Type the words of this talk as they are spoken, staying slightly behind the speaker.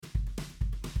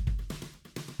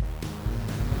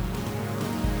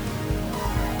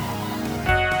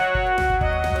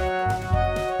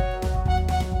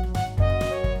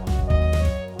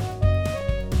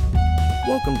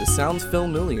Welcome to Sounds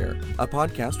Familiar, a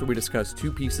podcast where we discuss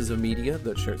two pieces of media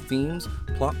that share themes,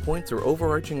 plot points, or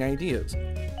overarching ideas.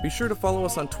 Be sure to follow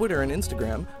us on Twitter and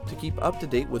Instagram to keep up to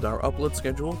date with our upload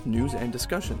schedule, news, and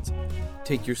discussions.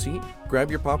 Take your seat, grab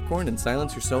your popcorn, and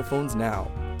silence your cell phones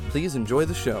now. Please enjoy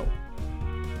the show.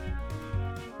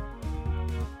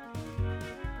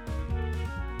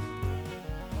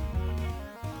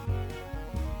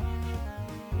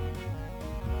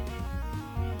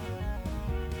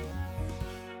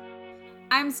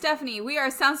 I'm Stephanie. We are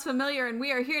Sounds Familiar, and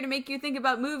we are here to make you think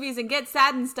about movies and get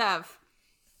sad and stuff.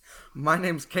 My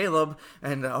name's Caleb,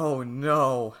 and oh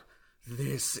no,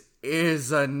 this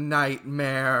is a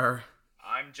nightmare.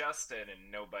 I'm Justin,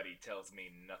 and nobody tells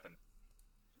me nothing.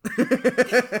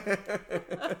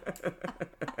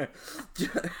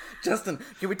 Justin,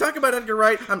 can we talk about Edgar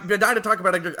Wright? I'm dying to talk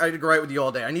about Edgar Wright with you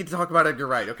all day. I need to talk about Edgar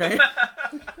Wright, okay?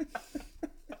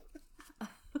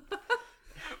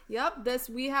 Yep,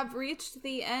 we have reached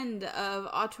the end of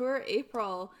Auteur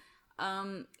April,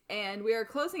 and we are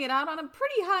closing it out on a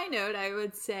pretty high note, I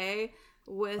would say,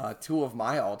 with two of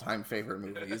my all-time favorite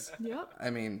movies. Yep. I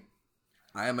mean,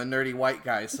 I am a nerdy white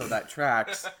guy, so that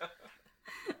tracks.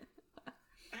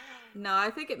 No, I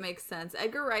think it makes sense.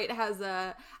 Edgar Wright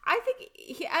I think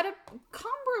he, at a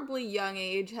comparably young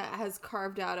age, has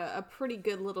carved out a pretty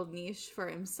good little niche for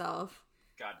himself.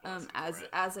 God bless him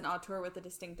as an auteur with a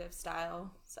distinctive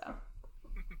style. So,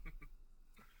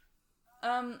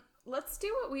 let's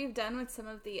do what we've done with some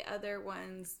of the other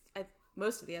ones,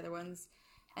 most of the other ones,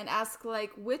 and ask,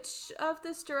 like, which of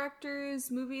this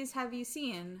director's movies have you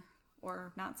seen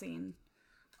or not seen?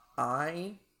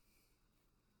 There's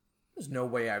no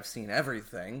way I've seen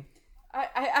everything.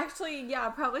 I actually,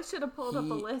 probably should have pulled up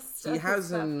a list. He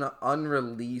has an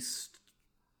unreleased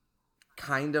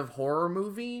kind of horror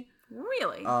movie.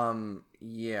 Really?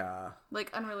 Yeah.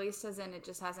 Like unreleased as in it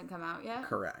just hasn't come out yet?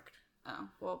 Correct. Oh,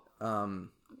 well,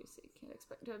 obviously can't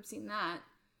expect to have seen that.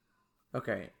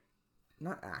 Okay.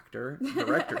 Not actor,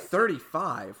 director.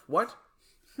 35. What?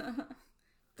 I'm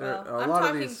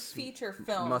talking feature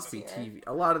films. Must be here. TV.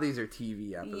 A lot of these are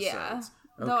TV episodes. Yeah.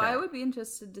 Okay. Though I would be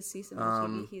interested to see some of the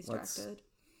TV he's directed.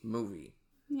 Movie.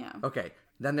 Yeah. Okay.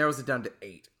 That narrows it down to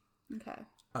 8. Okay.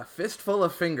 A Fistful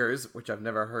of Fingers, which I've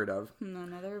never heard of. No,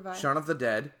 neither have I. Shaun of the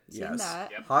Dead. Seen yes.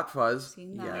 that. Yep. Hot Fuzz.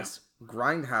 Seen that. Yes.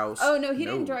 Grindhouse. Oh, no, he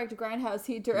didn't direct Grindhouse.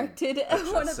 He directed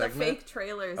one of the fake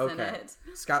trailers in it.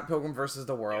 Scott Pilgrim vs.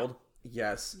 the World.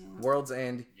 Yes. Yeah. World's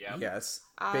End. Yep. Yes.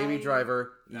 Baby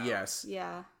Driver. No. Yes.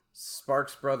 Yeah.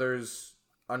 Sparks Brothers.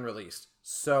 Unreleased.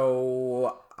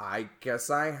 So, I guess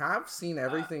I have seen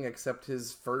everything except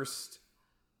his first...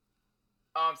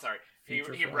 Oh, I'm sorry. He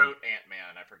wrote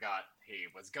Ant-Man. I forgot he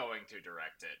was going to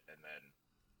direct it, and then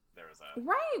there was a...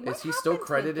 Right, what Is he still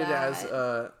credited as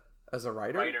a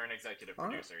writer? Writer and executive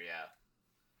producer, yeah.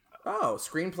 Oh,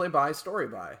 screenplay by, story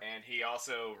by. And he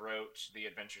also wrote The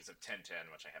Adventures of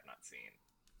Tintin, which I have not seen.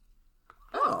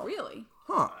 Oh, really?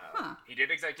 Huh. He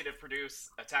did executive produce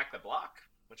Attack the Block,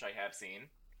 which I have seen.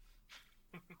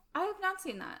 I have not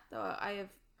seen that, though. I have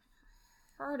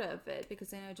heard of it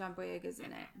because I know John Boyega's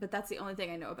in it, but that's the only thing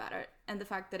I know about it, and the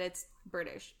fact that it's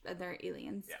British and they're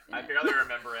aliens. Yeah, I barely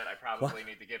remember it. I probably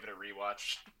need to give it a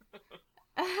rewatch.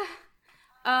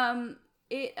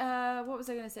 What was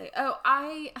I gonna say? Oh,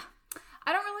 I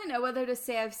don't really know whether to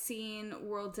say I've seen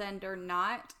World's End or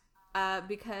not,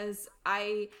 because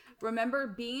I remember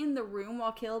being in the room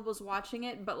while Caleb was watching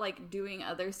it, but like doing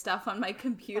other stuff on my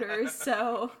computer,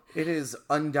 so... It is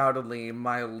undoubtedly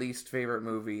my least favorite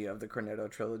movie of the Cornetto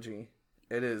trilogy.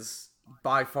 It is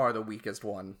by far the weakest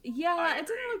one. Yeah, it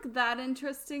didn't look that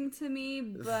interesting to me,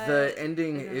 but... The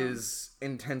ending is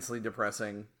intensely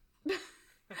depressing.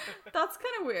 That's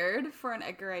kind of weird for an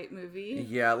Edgar Wright movie.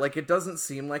 Yeah, like it doesn't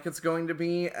seem like it's going to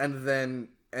be, and then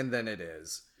it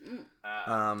is.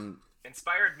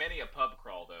 Inspired many a pub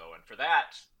crawl, though, and for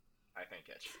that, I thank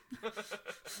it.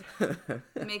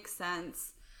 Makes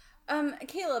sense.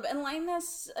 Caleb, enlighten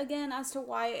us again as to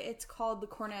why it's called the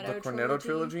Cornetto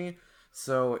trilogy.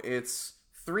 So it's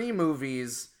 3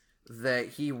 movies that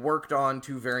he worked on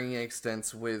to varying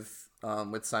extents with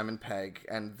Simon Pegg,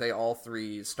 and they all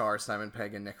 3 star Simon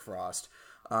Pegg and Nick Frost.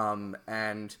 And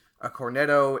a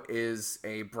Cornetto is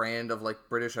a brand of like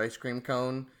British ice cream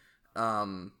cone.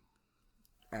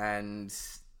 And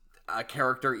a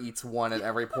character eats one at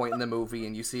every point in the movie,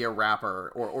 and you see a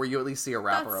wrapper, or you at least see a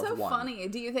wrapper of one. That's so funny.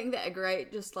 Do you think that Edgar Wright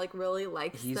just like really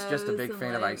likes He's those just a big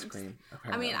fan of ice cream,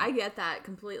 apparently. I mean, I get that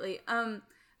completely.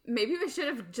 Maybe we should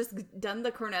have just done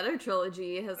the Cornetto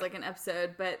trilogy as like an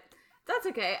episode, but that's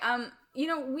okay.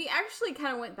 We actually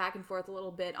kind of went back and forth a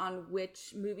little bit on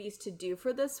which movies to do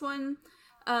for this one.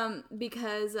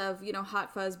 because of, you know,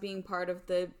 Hot Fuzz being part of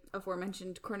the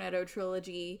aforementioned Cornetto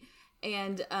trilogy.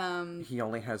 And he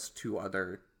only has 2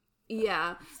 other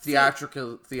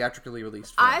theatrically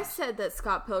released films. I said that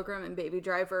Scott Pilgrim and Baby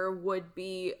Driver would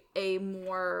be a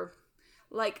more,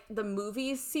 like, the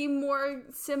movies seem more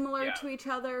similar to each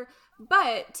other.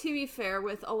 But to be fair,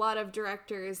 with a lot of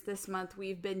directors this month,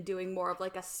 we've been doing more of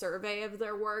like a survey of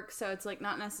their work. So it's like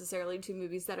not necessarily 2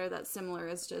 movies that are that similar.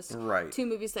 It's just 2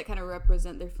 movies that kind of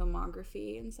represent their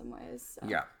filmography in some ways. So.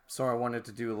 Yeah. So I wanted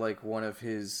to do like one of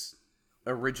his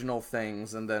original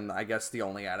things, and then I guess the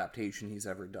only adaptation he's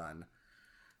ever done.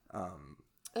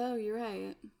 Oh, you're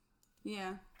right.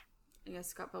 Yeah. I guess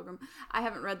Scott Pilgrim. I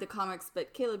haven't read the comics,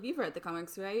 but Caleb, you've read the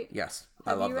comics, right? Yes.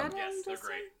 Have I love you them. Read yes, them, they're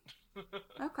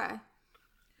great. Okay.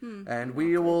 And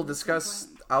we will discuss,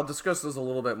 I'll discuss those a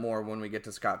little bit more when we get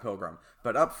to Scott Pilgrim.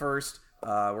 But up first,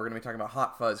 we're going to be talking about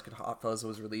Hot Fuzz, because Hot Fuzz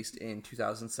was released in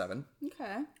 2007.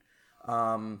 Okay.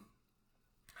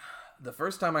 The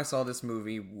first time I saw this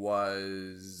movie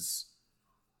was...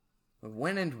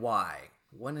 When and why?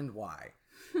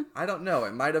 I don't know.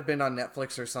 It might have been on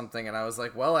Netflix or something, and I was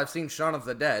like, well, I've seen Shaun of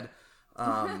the Dead.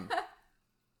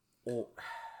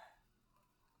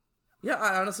 Yeah,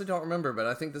 I honestly don't remember, but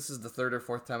I think this is the 3rd or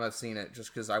 4th time I've seen it,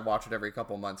 just because I watch it every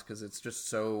couple months, because it's just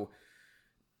so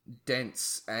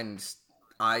dense, and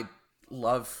I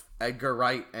love Edgar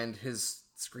Wright and his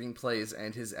screenplays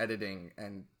and his editing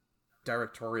and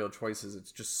directorial choices.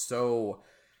 It's just so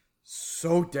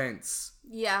dense.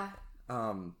 Yeah.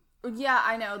 Yeah,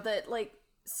 I know that, like,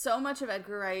 so much of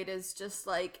Edgar Wright is just,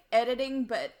 like, editing,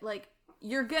 but, like,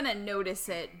 you're gonna notice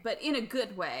it, but in a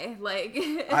good way. Like,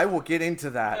 I will get into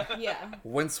that. Yeah.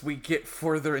 Once we get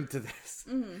further into this.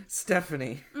 Mm-hmm.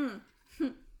 Stephanie.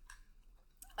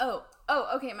 Oh,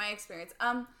 okay, my experience.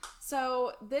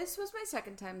 So this was my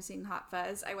 2nd time seeing Hot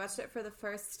Fuzz. I watched it for the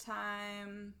first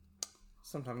time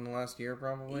sometime in the last year,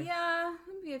 probably. Yeah,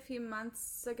 maybe a few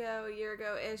months ago, a year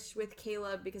ago-ish, with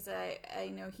Caleb, because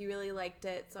I know he really liked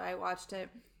it, so I watched it.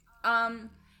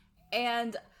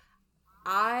 And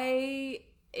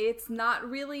it's not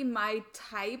really my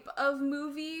type of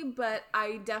movie, but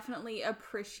I definitely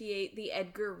appreciate the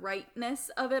Edgar Wright-ness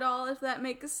of it all, if that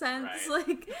makes sense.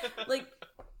 Right. Like,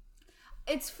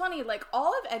 it's funny, like,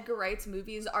 all of Edgar Wright's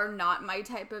movies are not my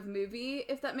type of movie,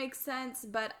 if that makes sense,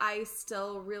 but I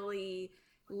still really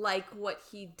like what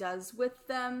he does with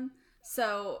them.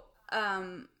 So,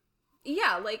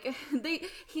 yeah, like,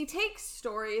 he takes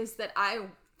stories that I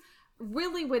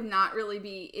really would not really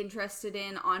be interested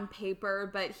in on paper,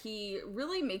 but he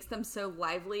really makes them so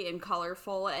lively and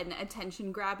colorful and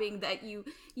attention grabbing that you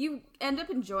end up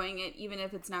enjoying it, even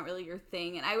if it's not really your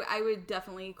thing. And I would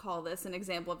definitely call this an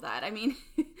example of that. I mean,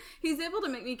 he's able to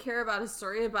make me care about a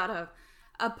story about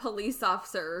a police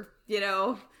officer,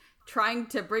 trying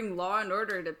to bring law and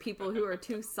order to people who are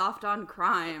too soft on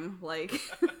crime. Like,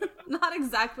 not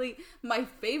exactly my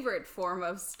favorite form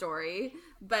of story,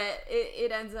 but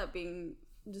it ends up being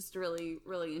just really,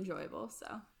 really enjoyable. So,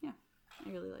 yeah, I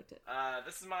really liked it.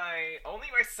 This is only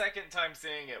my second time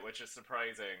seeing it, which is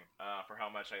surprising for how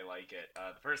much I like it.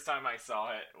 The first time I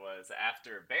saw it was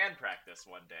after band practice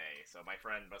one day, so my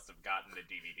friend must have gotten the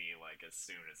DVD like as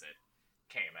soon as it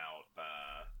came out,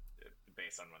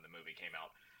 based on when the movie came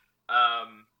out.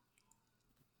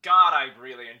 God, I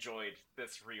really enjoyed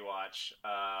this rewatch.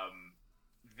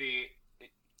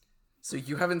 So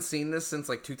you haven't seen this since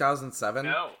like 2007?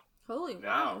 No. Holy No.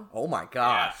 wow. Oh my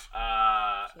gosh.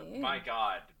 Yeah. My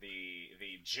God, the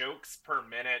jokes per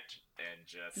minute and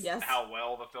just how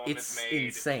well the film is made.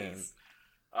 It's insane.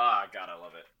 God, I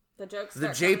love it. The jokes. The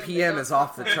JPM is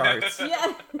off the charts.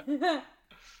 Yeah.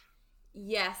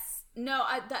 Yes. No,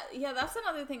 that's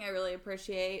another thing I really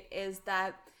appreciate is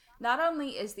that not only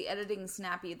is the editing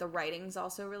snappy, the writing's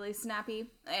also really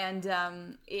snappy,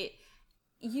 and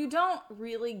you don't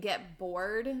really get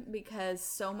bored because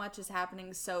so much is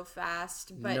happening so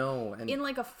fast, but in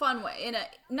like a fun way, in a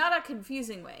not a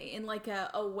confusing way, in like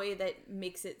a way that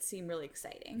makes it seem really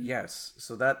exciting. Yes,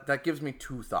 so that gives me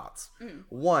two thoughts.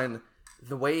 One,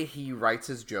 the way he writes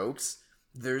his jokes,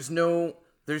 there's no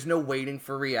waiting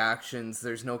for reactions.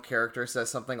 There's no character says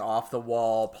something off the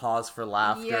wall, pause for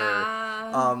laughter. Yeah.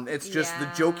 It's just the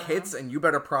joke hits and you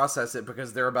better process it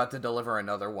because they're about to deliver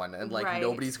another one. And like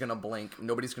nobody's going to blink.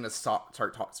 Nobody's going to start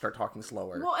talking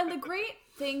slower. Well, and the great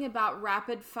thing about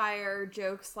rapid fire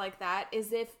jokes like that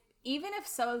is even if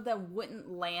some of them wouldn't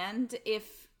land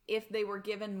if they were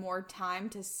given more time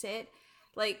to sit,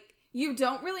 like, you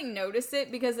don't really notice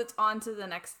it because it's on to the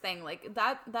next thing. Like,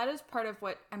 that is part of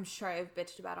what I'm sure I've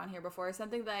bitched about on here before.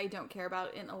 Something that I don't care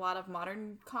about in a lot of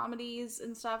modern comedies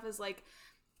and stuff is, like,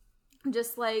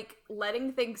 just like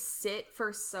letting things sit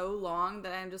for so long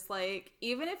that I'm just like,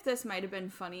 even if this might have been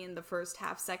funny in the first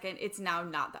half second, it's now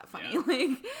not that funny.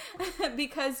 Like,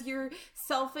 because you're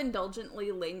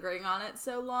self-indulgently lingering on it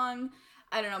so long.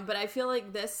 I don't know, but I feel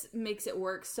like this makes it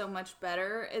work so much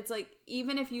better. It's like,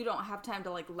 even if you don't have time to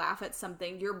like laugh at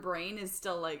something, your brain is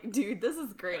still like, dude, this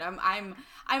is great.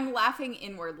 I'm laughing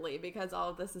inwardly because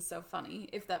all of this is so funny,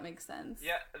 if that makes sense.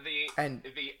 Yeah, the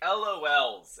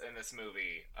LOLs in this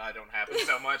movie don't happen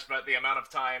so much, but the amount of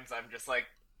times I'm just like,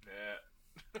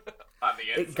 on the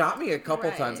inside. It got me a couple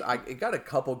Right. times. It got a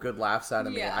couple good laughs out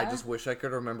of me. Yeah. I just wish I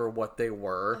could remember what they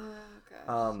were.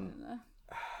 Oh, gosh.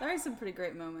 There are some pretty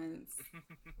great moments.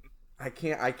 I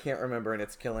can't remember, and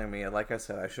it's killing me. Like I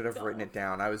said, I should have written it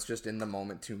down. I was just in the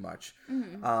moment too much.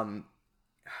 Mm-hmm.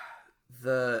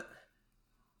 The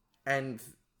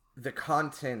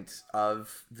content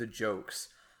of the jokes,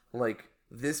 like,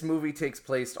 this movie takes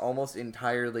place almost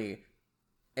entirely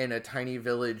in a tiny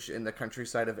village in the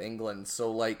countryside of England.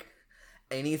 So, like,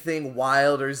 anything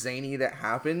wild or zany that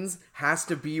happens has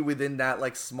to be within that,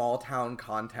 like, small town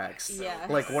context. Yes.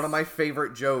 Like, one of my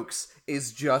favorite jokes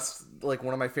is just, like,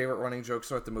 one of my favorite running jokes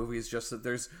throughout the movie is just that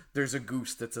there's a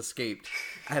goose that's escaped.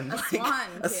 And, like,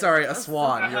 swan, sorry, Caleb. a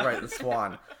swan. You're right, the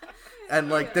swan. And,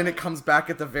 like, then it comes back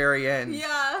at the very end.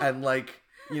 Yeah. And, like,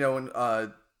 you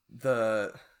know,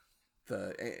 the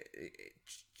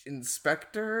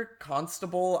inspector,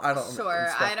 constable, I don't know. Sure,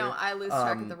 Inspector. I lose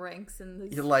track of the ranks in the.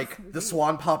 You like, the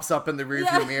swan pops up in the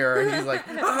rearview mirror, and he's like,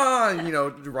 and, you know,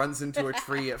 runs into a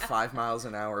tree at 5 miles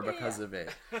an hour because of it.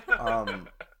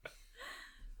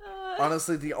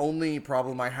 Honestly, the only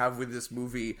problem I have with this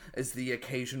movie is the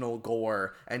occasional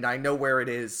gore, and I know where it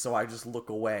is, so I just look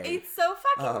away. It's so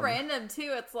fucking random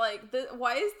too. It's like,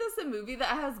 why is this a movie that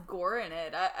has gore in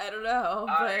it? I don't know,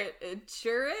 but it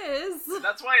sure is.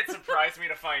 That's why it surprised me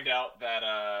to find out that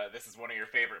this is one of your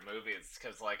favorite movies,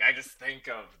 because, like, I just think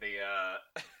of the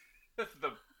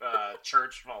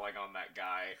church falling on that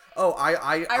guy. Oh,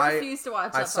 I refuse to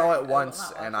watch that I saw part. it once, I will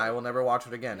not watch and it. I will never watch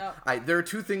it again. No. There are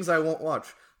two things I won't watch.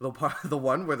 The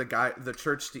one where the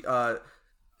church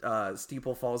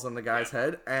steeple falls on the guy's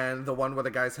head, and the one where the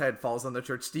guy's head falls on the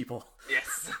church steeple.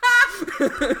 Yes.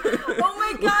 Oh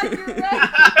my god, you're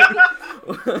right!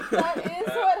 That is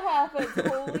what happens.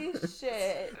 Holy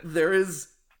shit. There is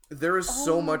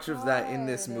so my much of that in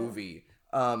this God. movie.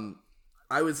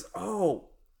 I was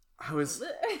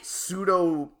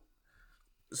pseudo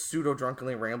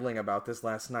drunkenly rambling about this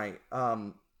last night.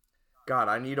 God,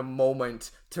 I need a moment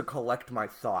to collect my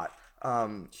thought.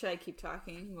 Should I keep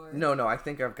talking? Or... No, I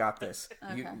think I've got this.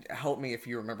 Okay. You help me if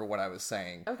you remember what I was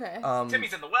saying. Okay.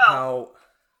 Timmy's in the well.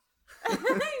 How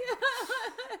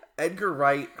Edgar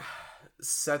Wright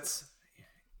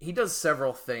he does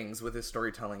several things with his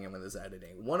storytelling and with his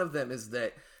editing. One of them is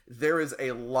that there is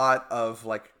a lot of,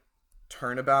 like,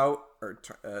 turnabout, or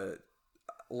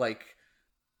like,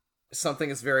 something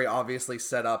is very obviously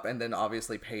set up and then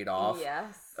obviously paid off.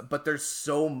 Yes. But there's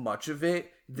so much of it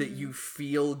that you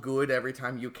feel good every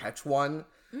time you catch one.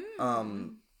 Yeah.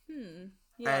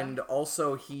 And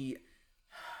also he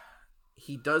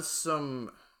does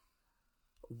some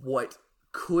what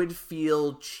could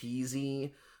feel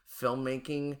cheesy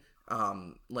filmmaking,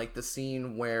 like the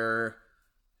scene where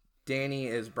Danny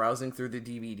is browsing through the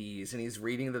DVDs and he's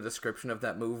reading the description of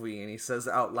that movie and he says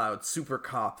out loud, "Super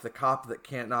cop, the cop that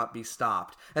can't not be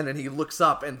stopped." And then he looks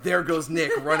up and there goes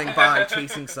Nick running by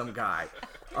chasing some guy.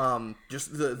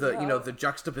 Just the you know, the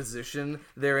juxtaposition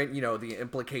there, you know, the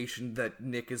implication that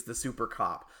Nick is the super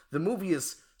cop. The movie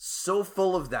is so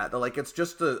full of that like, it's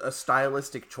just a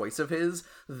stylistic choice of his,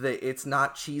 that it's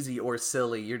not cheesy or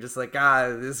silly. You're just like,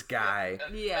 this guy.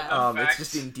 Yeah. It's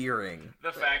just endearing.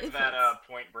 The fact If that it's-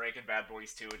 Point Break and Bad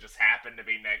Boys 2 just happened to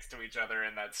be next to each other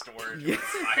in that storage Yeah.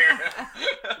 fire.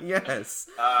 Yes.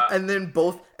 And then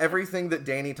everything that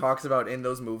Danny talks about in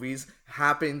those movies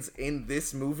happens in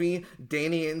this movie.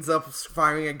 Danny ends up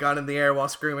firing a gun in the air while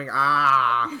screaming,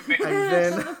 "Ah!" And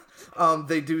then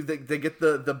they get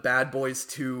the Bad Boys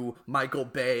 2 Michael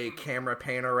Bay camera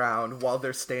pan around while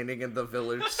they're standing in the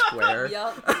village square.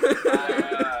 Yup.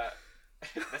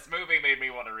 This movie made me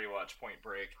want to rewatch Point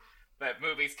Break. That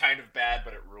movie's kind of bad,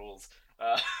 but it rules.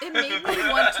 It made me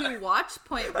want to watch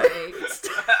Point Break.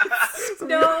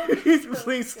 No.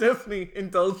 Please, Stephanie,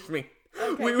 indulge me.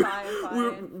 Okay,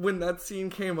 fine. When that scene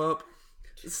came up,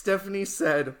 Stephanie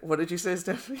said, what did you say,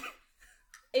 Stephanie?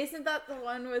 Isn't that the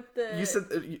one with the... You said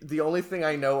the only thing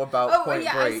I know about Point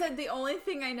yeah, Break. I said the only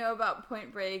thing I know about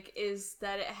Point Break is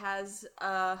that it has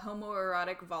a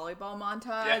homoerotic volleyball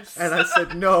montage. Yes. And I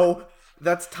said, no,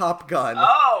 that's Top Gun.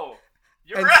 Oh!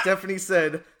 You're And right! Stephanie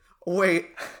said, Wait,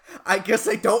 I guess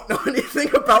I don't know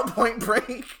anything about Point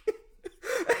Break.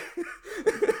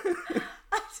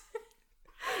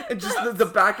 And just the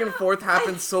back and forth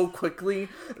happened so quickly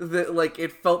that, like,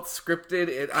 it felt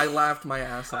scripted. I laughed my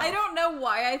ass off. I don't know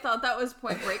why I thought that was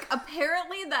Point Break.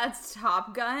 Apparently that's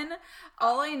Top Gun.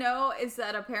 All I know is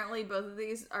that apparently both of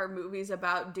these are movies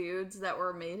about dudes that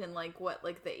were made in, like,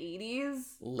 the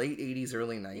 80s? Late 80s,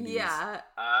 early 90s. Yeah,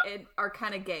 and are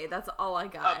kind of gay. That's all I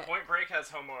got. Point Break has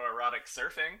homoerotic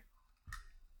surfing.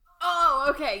 Oh,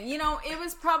 okay. You know, it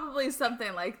was probably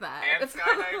something like that. And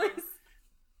skydiving.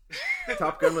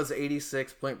 Top Gun was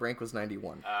 86, Point Break was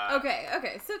 91. Okay,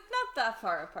 so not that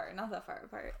far apart.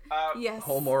 Yes.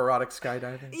 Homoerotic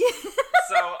skydiving?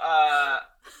 So,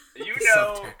 you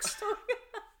know... Subtext.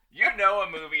 You know a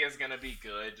movie is gonna be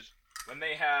good when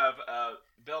they have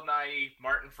Bill Nighy,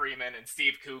 Martin Freeman, and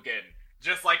Steve Coogan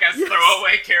just like as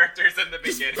throwaway characters in the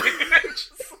beginning.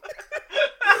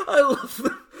 I love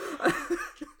them.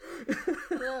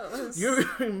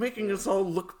 You're making us all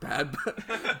look bad,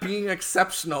 but being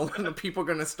exceptional, and the people are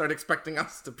gonna start expecting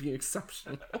us to be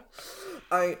exceptional.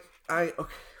 Okay.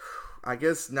 I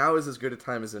guess now is as good a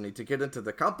time as any to get into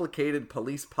the complicated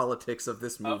police politics of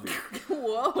this movie.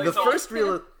 Whoa. The first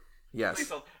real...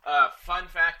 Yes. Fun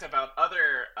fact about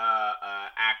other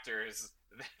actors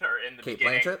that are in the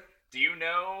beginning. Kate Blanchett? Do you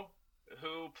know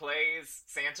who plays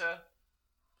Santa?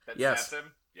 That Yes. stabs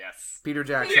him? Yes. Peter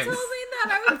Jackson. You told me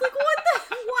that. I was like, what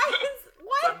the...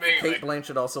 What? Amazing. Kate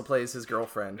Blanchett also plays his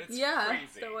girlfriend. It's Yeah,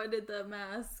 crazy. the one did the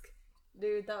mask.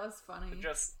 Dude, that was funny.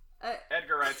 Just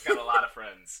Edgar Wright's got a lot of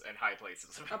friends in high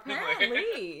places.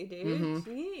 Apparently, dude.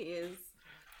 Jeez.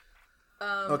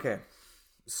 Okay.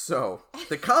 So,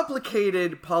 the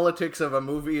complicated politics of a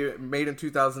movie made in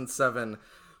 2007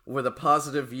 with a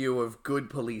positive view of good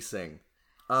policing.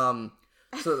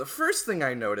 So the first thing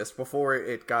I noticed before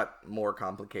it got more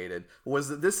complicated was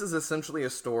that this is essentially a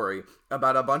story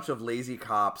about a bunch of lazy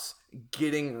cops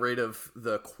getting rid of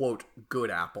the, quote,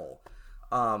 good apple.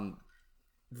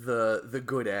 The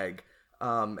good egg.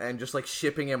 And just, like,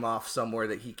 shipping him off somewhere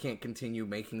that he can't continue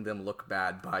making them look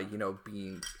bad by,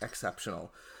 being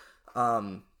exceptional.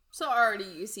 So already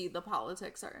you see the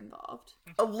politics are involved.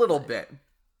 A little bit.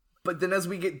 But then as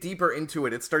we get deeper into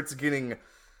it, it starts getting...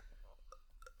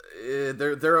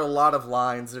 there are a lot of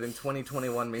lines that in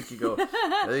 2021 make you go,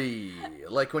 hey.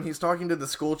 Like when he's talking to the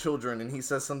school children and he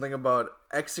says something about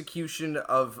execution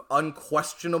of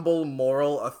unquestionable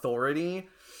moral authority.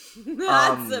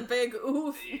 That's a big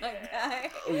oof, my guy.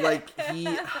 Like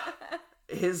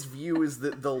his view is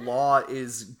that the law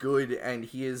is good and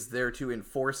he is there to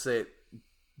enforce it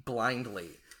blindly.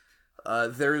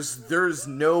 There is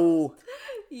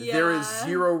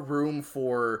zero room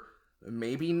for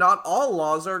maybe not all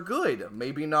laws are good.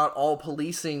 Maybe not all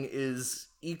policing is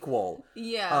equal.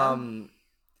 Yeah.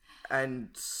 And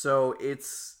so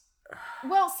it's...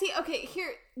 Well, see, okay,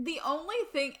 here, the only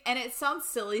thing, and it sounds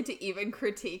silly to even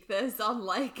critique this on,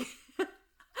 like,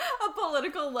 a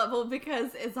political level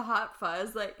because it's a hot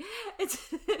fuzz, like,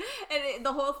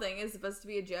 the whole thing is supposed to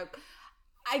be a joke.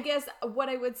 I guess what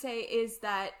I would say is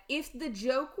that if the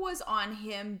joke was on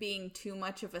him being too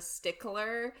much of a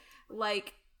stickler,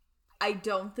 like, I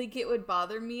don't think it would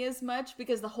bother me as much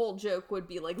because the whole joke would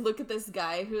be like, look at this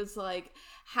guy who's like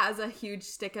has a huge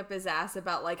stick up his ass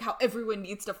about like how everyone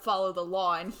needs to follow the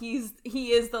law and he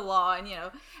is the law and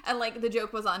and like the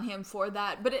joke was on him for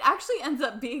that, but it actually ends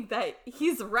up being that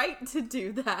he's right to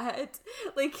do that.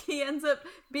 Like he ends up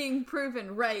being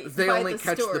proven right. They by only the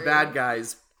catch story. the bad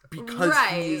guys because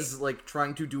Right. he's like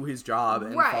trying to do his job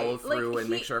and Right. follow through Like, and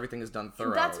make sure everything is done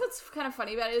thorough. That's what's kind of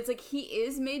funny about it. It's like he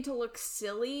is made to look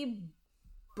silly,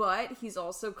 but he's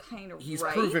also kind of He's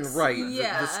right. proven right.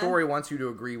 Yeah. The story wants you to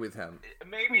agree with him.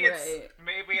 Maybe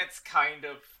it's kind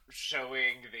of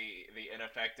showing the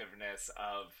ineffectiveness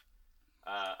of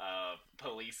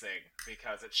policing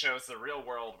because it shows the real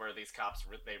world where these cops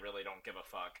they really don't give a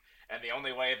fuck, and the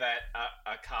only way that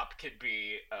a cop can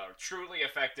be truly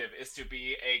effective is to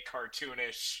be a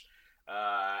cartoonish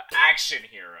action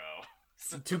hero.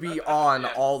 To be on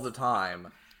Yes. all the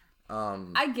time.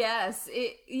 I guess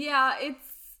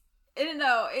I don't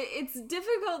know. It's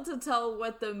difficult to tell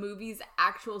what the movie's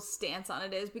actual stance on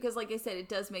it is because, like I said, it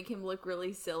does make him look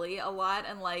really silly a lot,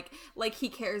 and like he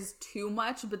cares too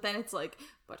much. But then it's like,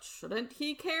 but shouldn't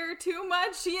he care too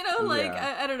much? Like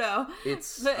Yeah. I don't know.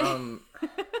 It's But-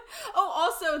 Oh,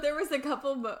 also there was a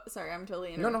couple. Sorry, I'm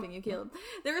totally interrupting you, Caleb.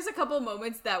 There was a couple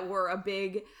moments that were a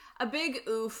big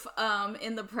oof.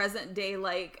 In the present day,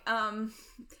 like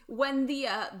when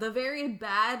the very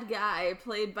bad guy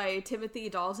played by Timothy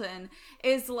Dalton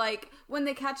is like when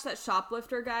they catch that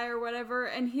shoplifter guy or whatever,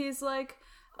 and he's like,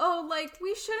 oh, like,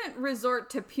 we shouldn't resort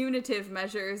to punitive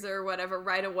measures or whatever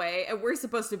right away. And we're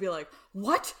supposed to be like,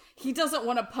 what? He doesn't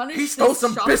want to punish He stole this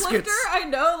some shoplifter? biscuits. I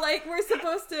know, like, we're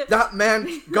supposed to... That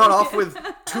man got off with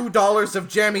 $2 of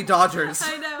Jammy Dodgers.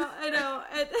 I know.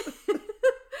 And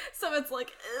so it's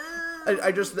like,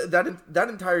 I just that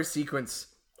entire sequence.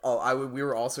 We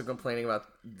were also complaining about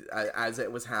as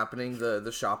it was happening.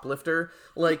 The shoplifter,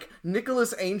 like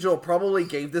Nicholas Angel, probably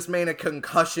gave this man a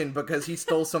concussion because he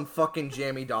stole some fucking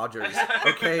Jammy Dodgers.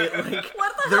 Okay, like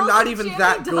what the they're hell's not a even Jammy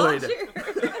that Dodger?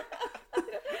 good. I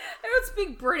don't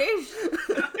speak British.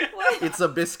 What? It's a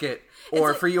biscuit,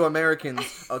 or It's for you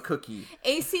Americans, a cookie.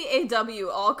 ACAW,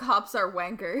 all cops are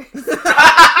wankers.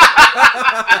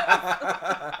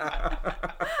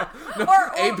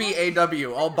 or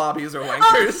ABAW, all bobbies are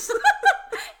wankers.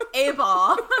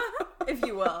 ABA, if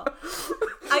you will.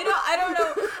 I don't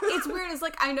know. It's weird. It's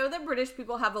like, I know that British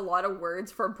people have a lot of words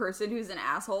for a person who's an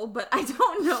asshole, but I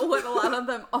don't know what a lot of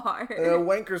them are.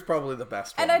 Wanker's probably the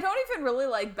best one. And I don't even really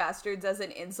like bastards as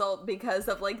an insult because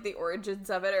of like the origins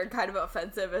of it are kind of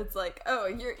offensive. It's like, oh,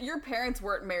 your parents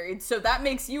weren't married, so that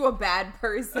makes you a bad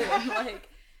person. Like,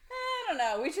 I don't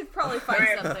know. We should probably find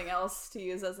something else to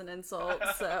use as an insult.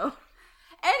 So,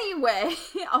 anyway,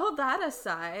 all that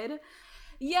aside,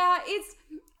 yeah,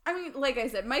 I mean, like I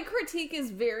said, my critique is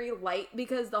very light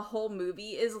because the whole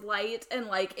movie is light and,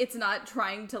 like, it's not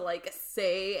trying to, like,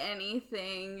 say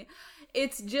anything.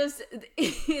 It's just,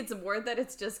 it's more that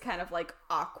it's just kind of, like,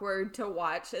 awkward to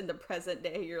watch in the present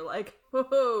day. You're like,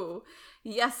 whoa,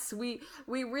 yes, we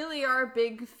really are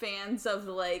big fans of,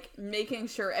 like, making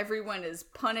sure everyone is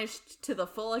punished to the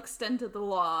full extent of the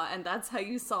law, and that's how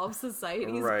you solve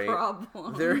society's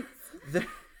problems.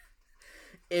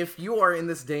 If you are in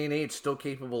this day and age still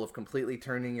capable of completely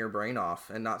turning your brain off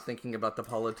and not thinking about the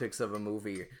politics of a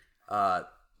movie, God,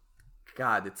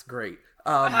 it's great.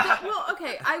 Well,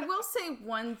 okay, I will say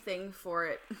one thing for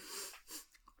it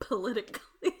politically.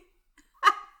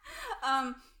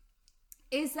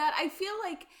 Is that I feel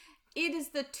like it is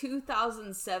the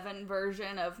 2007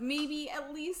 version of maybe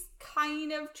at least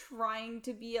kind of trying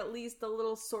to be at least a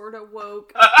little sort of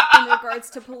woke in regards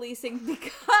to policing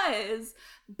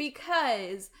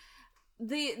because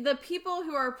the people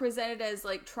who are presented as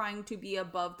like trying to be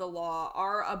above the law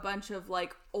are a bunch of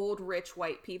like old rich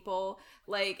white people,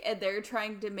 like, and they're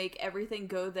trying to make everything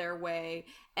go their way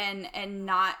and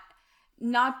not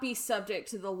be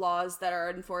subject to the laws that are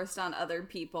enforced on other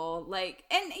people, like,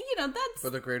 and you know, that's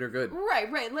for the greater good.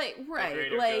 Right, like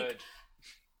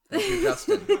Thank you,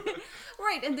 Justin.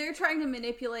 right, and they're trying to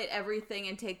manipulate everything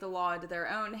and take the law into their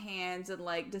own hands and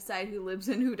like decide who lives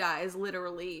and who dies,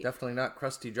 literally. Definitely not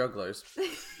crusty jugglers.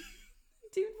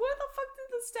 Dude, what the fuck did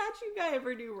the statue guy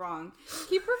ever do wrong?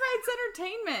 He provides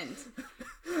entertainment.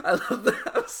 I love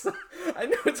that. I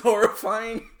know it's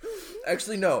horrifying.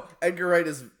 Actually, no. Edgar Wright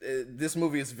is... this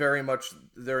movie is very much...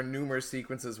 There are numerous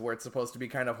sequences where it's supposed to be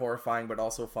kind of horrifying, but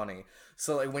also funny.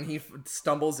 So, like, when he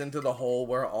stumbles into the hole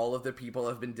where all of the people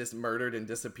have been murdered and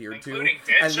disappeared including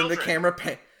to... dead and children. then the camera...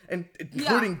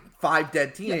 including 5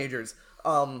 dead teenagers.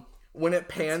 Yeah. When it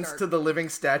pans to the living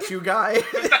statue guy...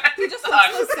 He just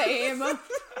looks the same.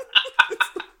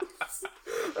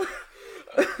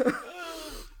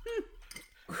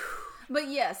 But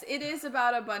yes, it is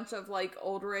about a bunch of like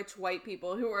old rich white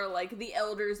people who are like the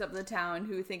elders of the town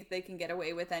who think they can get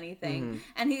away with anything. Mm-hmm.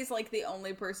 And he's like the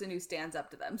only person who stands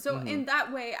up to them. So in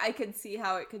that way, I could see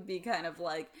how it could be kind of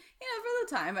like, you know, for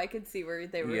the time, I could see where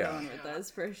they were going with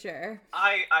this for sure.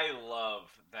 I love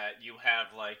that you have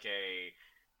like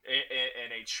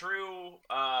in a true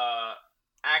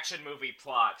action movie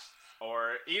plot,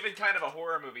 or even kind of a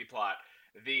horror movie plot,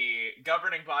 the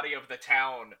governing body of the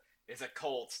town is a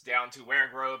cult down to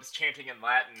wearing robes, chanting in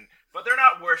Latin, but they're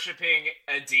not worshipping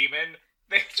a demon.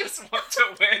 They just want to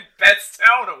win Best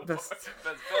Town Award, Best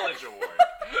Village Award.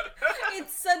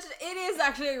 It is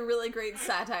actually a really great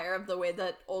satire of the way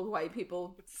that old white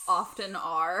people often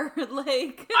are.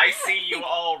 Like, I see you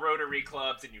all Rotary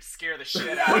clubs and you scare the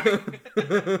shit out of me.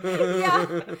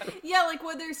 Yeah, like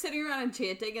when they're sitting around and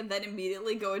chanting and then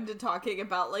immediately go into talking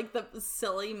about like the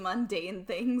silly mundane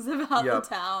things about the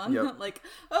town. Yep. Like,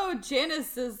 oh,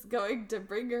 Janice is going to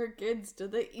bring her kids to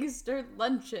the Easter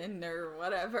luncheon or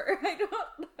whatever. I don't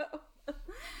know.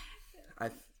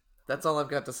 That's all I've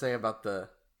got to say about the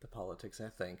politics, I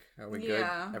think. Are we good?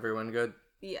 Everyone good?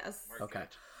 Yes. Okay.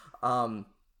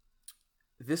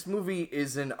 This movie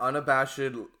is an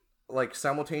unabashed, like,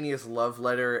 simultaneous love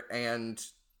letter and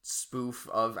spoof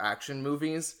of action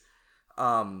movies.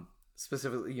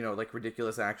 Specifically, you know, like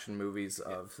ridiculous action movies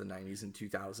of the 90s and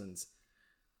 2000s.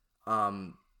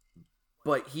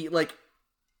 But he, like,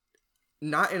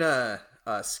 not in a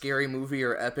scary movie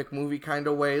or epic movie kind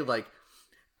of way. Like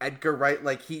Edgar Wright,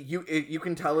 like you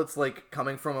can tell it's like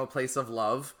coming from a place of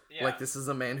love. Yeah. Like this is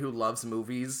a man who loves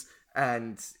movies,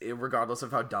 and regardless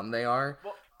of how dumb they are.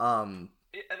 Well,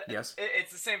 yes,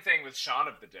 it's the same thing with Shaun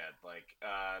of the Dead. Like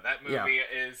that movie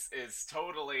is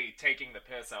totally taking the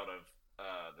piss out of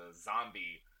the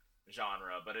zombie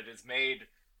genre, but it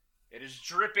is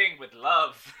dripping with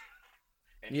love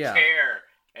and care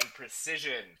and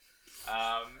precision.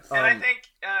 And I think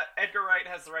Edgar Wright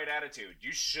has the right attitude.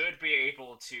 You should be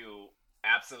able to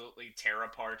absolutely tear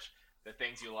apart the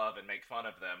things you love and make fun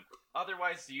of them.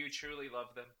 Otherwise, do you truly love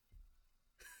them?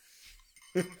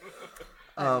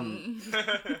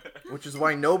 Which is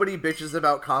why nobody bitches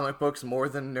about comic books more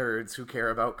than nerds who care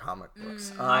about comic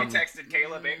books. I texted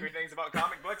Caleb angry things about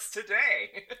comic books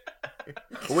today.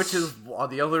 Which is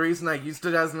the other reason I used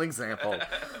it as an example.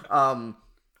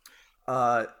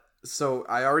 So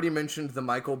I already mentioned the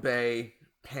Michael Bay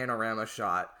panorama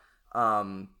shot.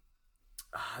 I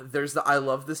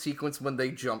love the sequence when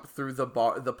they jump through the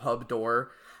pub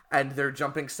door, and they're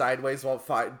jumping sideways while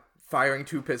firing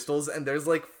two pistols, and there's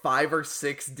like 5 or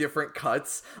 6 different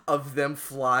cuts of them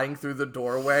flying through the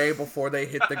doorway before they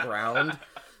hit the ground.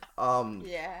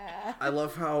 Yeah. I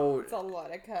love how it's a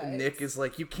lot of cuts. Nick is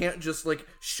like, you can't just like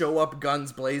show up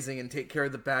guns blazing and take care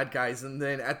of the bad guys, and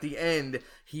then at the end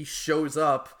he shows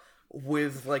up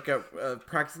with like a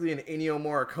practically an Ennio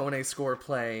Morricone score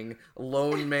playing,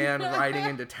 lone man riding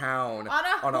into town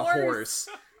on a horse.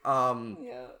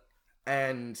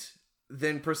 And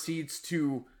then proceeds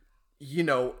to, you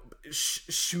know,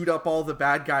 shoot up all the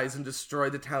bad guys and destroy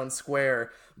the town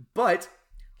square. But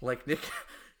like Nick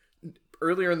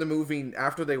earlier in the movie,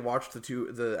 after they watched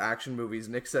the action movies,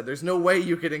 Nick said there's no way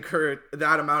you could incur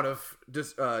that amount of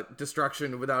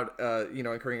destruction without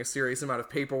incurring a serious amount of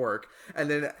paperwork. And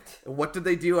then what did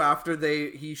they do after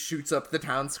he shoots up the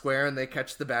town square and they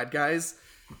catch the bad guys?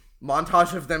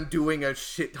 Montage of them doing a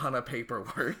shit ton of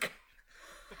paperwork.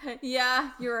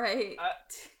 Yeah, you're right.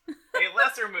 A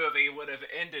lesser movie would have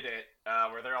ended it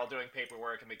where they're all doing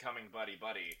paperwork and becoming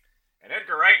buddy-buddy. An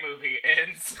Edgar Wright movie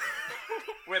ends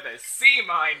with a sea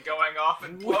mine going off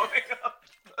and blowing up.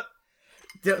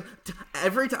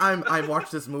 Every time I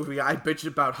watch this movie, I bitch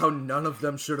about how none of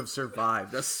them should have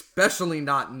survived, especially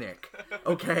not Nick.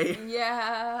 Okay?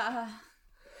 Yeah.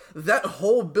 That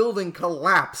whole building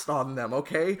collapsed on them,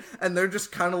 okay? And they're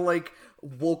just kind of like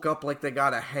woke up like they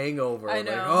got a hangover. I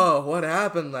know. Like, oh, what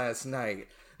happened last night?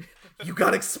 You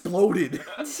got exploded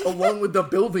along with the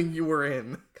building you were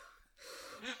in.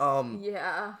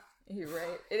 Yeah, you're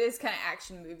right. It is kind of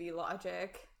action movie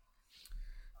logic.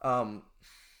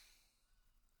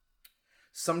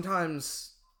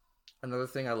 Sometimes another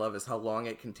thing I love is how long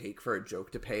it can take for a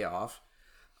joke to pay off.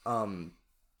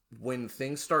 When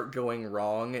things start going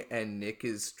wrong and Nick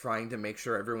is trying to make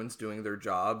sure everyone's doing their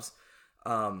jobs,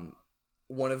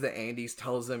 one of the Andys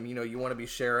tells him, you know, you want to be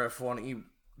sheriff, why don't you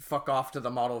fuck off to the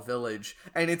model village?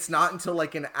 And it's not until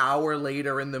like an hour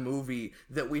later in the movie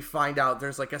that we find out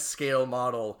there's like a scale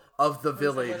model of the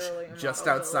village just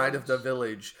outside of the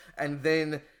village. And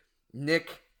then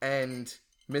Nick and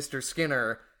Mr.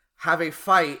 Skinner have a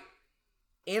fight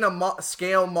in a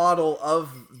scale model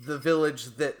of the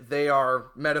village that they are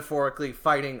metaphorically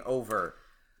fighting over.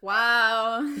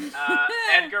 Wow.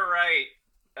 Edgar Wright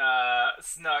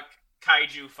snuck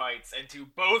kaiju fights into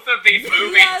both of these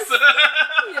movies. Yes.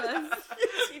 Yes,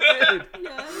 he did.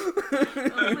 Yes.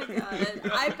 Oh my god.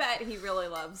 I bet he really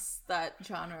loves that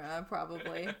genre,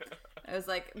 probably. I was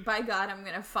like, by God, I'm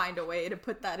gonna find a way to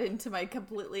put that into my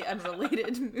completely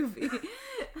unrelated movie.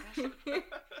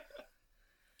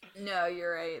 No,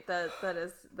 you're right. That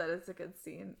is a good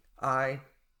scene. I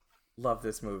love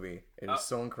this movie. It is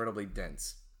so incredibly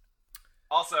dense.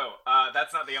 Also,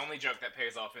 that's not the only joke that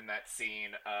pays off in that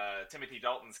scene. Timothy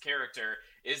Dalton's character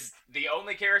is the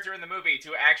only character in the movie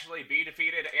to actually be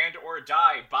defeated and or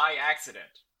die by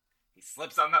accident. He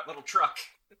slips on that little truck.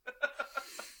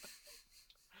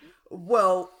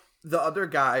 Well, the other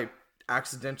guy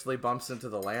accidentally bumps into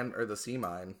the land or the sea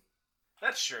mine.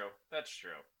 That's true.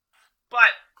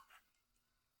 But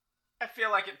I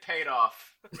feel like it paid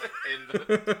off in the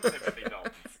Timothy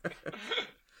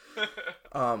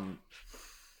Dalton's.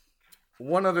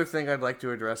 One other thing I'd like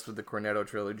to address with the Cornetto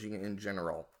trilogy in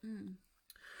general,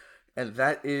 and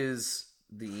that is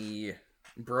the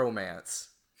bromance.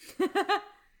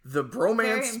 The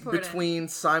bromance between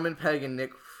Simon Pegg and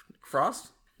Nick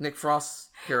Frost? Nick Frost's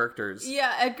characters.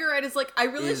 Yeah, Edgar Wright is like, I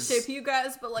really Is- ship you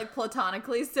guys, but like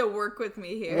platonically, so work with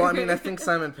me here. Well, I mean, I think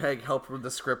Simon Pegg helped with the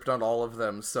script on all of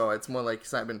them, so it's more like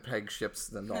Simon Pegg ships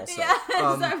them also. Yeah,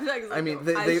 Simon Pegg's like, I mean,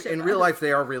 I they ship in them. real life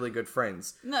they are really good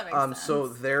friends. That makes sense. So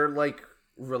their like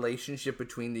relationship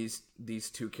between these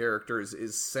two characters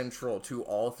is central to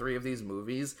all three of these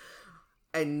movies,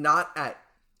 and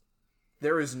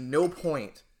there is no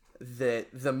point that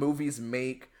the movies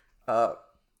make a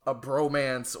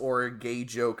bromance or a gay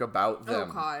joke about them.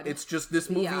 Oh, God. It's just this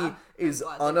movie Yeah, is I'm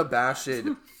glad they unabashed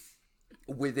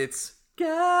with its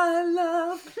guy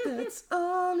love. That's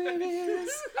all it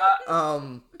is.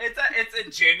 It's a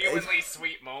genuinely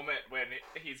sweet moment when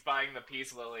he's buying the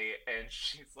Peace Lily, and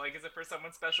she's like, "Is it for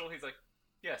someone special?" He's like,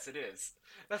 "Yes, it is."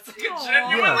 That's like a Aw.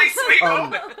 genuinely sweet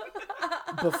moment.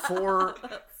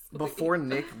 Before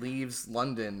Nick leaves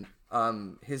London,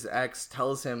 his ex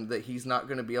tells him that he's not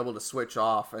going to be able to switch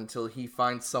off until he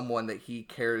finds someone that he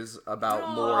cares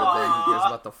about more than he cares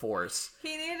about the Force.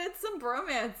 He needed some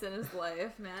bromance in his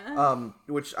life, man.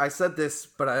 Which I said this,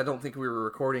 but I don't think we were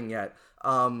recording yet.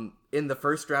 In the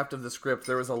first draft of the script,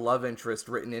 there was a love interest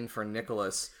written in for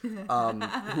Nicholas,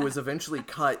 who was eventually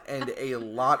cut, and a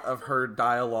lot of her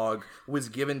dialogue was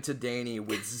given to Danny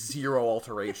with 0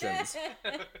 alterations.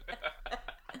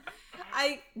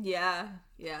 Yeah,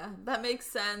 that makes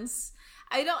sense.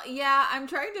 I'm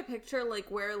trying to picture,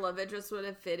 like, where love interest would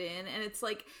have fit in, and it's,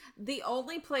 like, the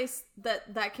only place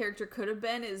that character could have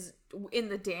been is in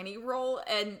the Danny role,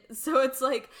 and so it's,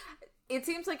 like, it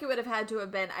seems like it would have had to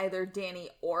have been either Danny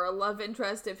or a love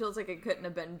interest. It feels like it couldn't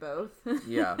have been both.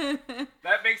 Yeah.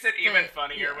 That makes it even But,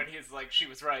 funnier yeah. when he's like, "She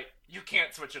was right. You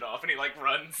can't switch it off," and he like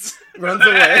runs. Runs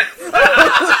away.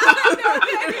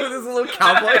 With his little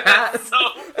cowboy hat. That's so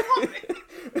funny.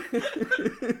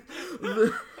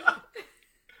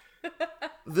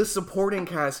 The supporting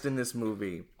cast in this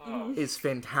movie is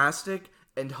fantastic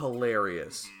and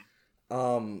hilarious.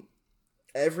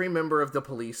 Every member of the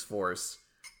police force,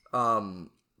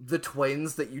 the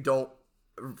twins that you don't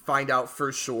find out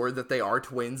for sure that they are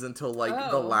twins until like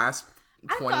the Oh. last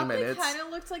 20 I thought minutes. they kind of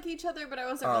looked like each other, but I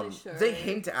wasn't really sure. They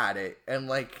hint at it, and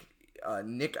like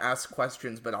Nick asks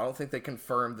questions, but I don't think they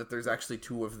confirm that there's actually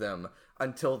 2 of them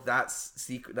until that's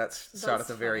shot at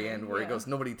the very funny, end where he yeah. goes,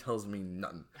 "Nobody tells me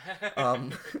nothing."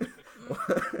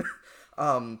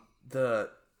 The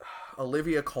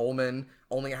Olivia Colman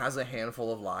only has a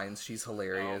handful of lines. She's Oh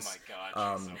hilarious. my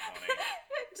god, she's so funny.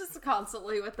 Just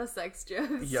constantly with the sex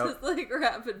jokes. Yep. Just like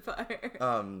rapid fire.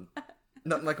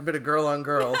 Nothing like a bit of girl on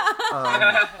girl.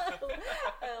 I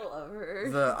love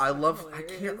her. I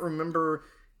Hilarious. can't remember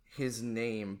his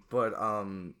name, but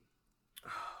oh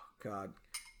god,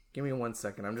 give me 1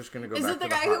 second. I'm just gonna go Is back it the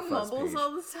to guy the who Hot Fuzz mumbles page.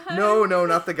 all the time? No,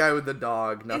 not the guy with the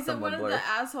dog, not Is the it one of mumbler. the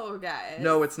asshole guys?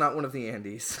 No, it's not one of the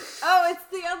Andes. Oh, it's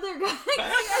the other guy.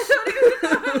 I don't even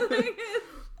know who it is.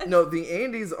 No, the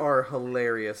Andes are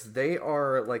hilarious. They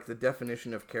are like the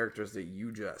definition of characters that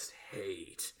you just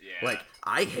hate. Yeah. Like,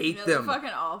 I hate No, they're them. fucking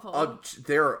awful.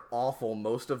 They're awful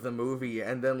most of the movie,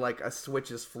 and then like a switch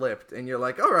is flipped, and you're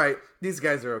like, all right, these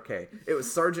guys are okay. It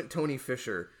was Sergeant Tony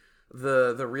Fisher,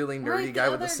 the really nerdy Right, guy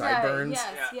with the other guy. sideburns.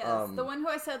 Yes, Yeah. yes. The one who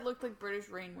I said looked like British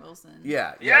Rainn Wilson.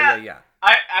 Yeah.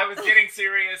 I was getting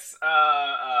serious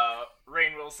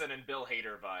Rainn Wilson and Bill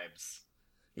Hader vibes.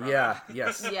 Yeah,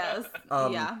 yes. Yes.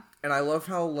 Yeah. And I love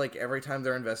how, like, every time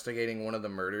they're investigating one of the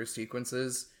murder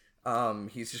sequences,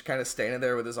 he's just kind of standing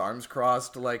there with his arms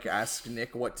crossed to, like, ask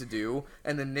Nick what to do,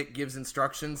 and then Nick gives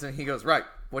instructions, and he goes, right,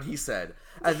 what he said.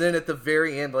 And then at the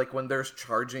very end, like, when they're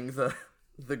charging the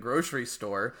grocery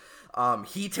store,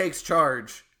 he takes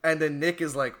charge, and then Nick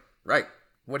is like, right,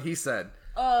 what he said.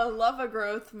 Oh, love a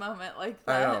growth moment like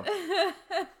that.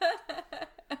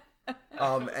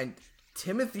 I know. And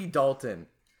Timothy Dalton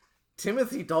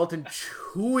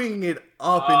chewing it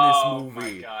up in this movie.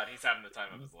 Oh my god, he's having the time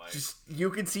of his life. Just you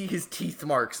can see his teeth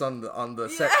marks on the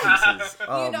set pieces.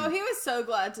 You know, he was so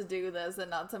glad to do this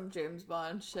and not some James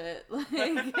Bond shit. Like,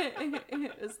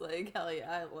 it was like, hell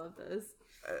yeah, I love this.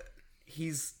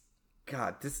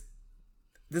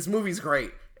 This movie's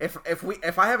great. If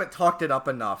I haven't talked it up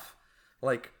enough,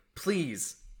 like,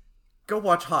 please go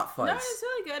watch Hot Fuzz. No, it's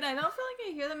really good. I don't feel like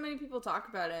I hear that many people talk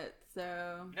about it, so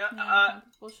Yeah, I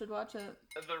think people should watch it.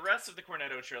 The rest of the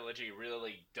Cornetto trilogy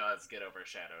really does get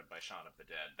overshadowed by Shaun of the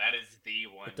Dead. That is the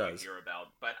one It does. you hear about.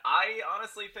 But I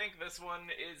honestly think this one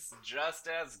is just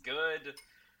as good,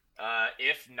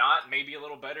 if not maybe a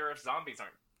little better if zombies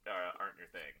aren't your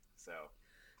thing. So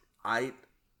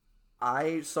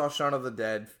I saw Shaun of the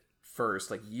Dead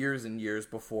first, like years and years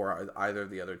before either of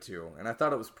the other two, and I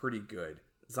thought it was pretty good.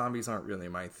 Zombies aren't really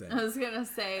my thing. I was gonna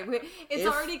say, it's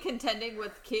already contending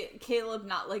with Caleb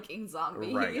not liking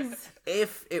zombies. Right.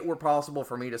 If it were possible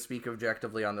for me to speak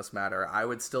objectively on this matter, I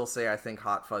would still say I think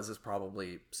Hot Fuzz is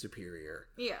probably superior.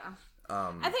 Yeah.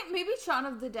 I think maybe Shaun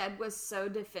of the Dead was so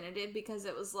definitive because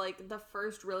it was like the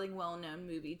first really well-known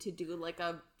movie to do like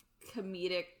a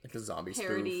comedic Like a zombie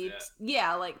parody. spoof.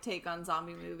 Yeah, like take on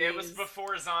zombie movies. It was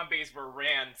before zombies were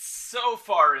ran so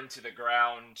far into the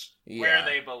ground where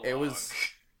they belong.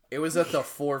 It was at the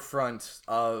forefront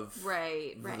of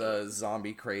right. the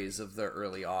zombie craze of the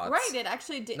early aughts. Right, it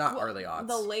actually did. Not early aughts.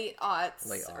 The late aughts.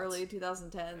 Late aughts. Early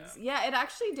 2010s. Yeah, it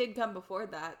actually did come before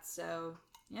that, so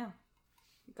yeah.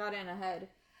 Got in ahead.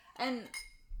 And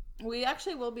we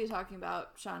actually will be talking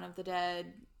about Shaun of the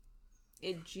Dead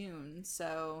in June,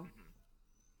 so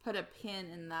put a pin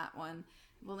in that one.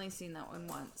 I've only seen that one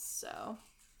once, so.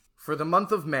 For the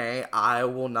month of May, I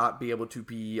will not be able to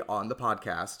be on the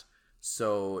podcast.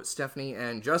 So Stephanie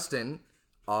and Justin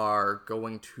are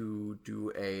going to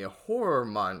do a horror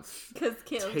month.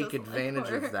 Take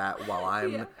advantage of that while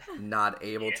I'm not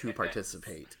able to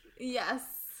participate. Yes.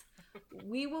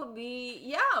 We will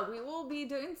be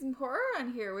doing some horror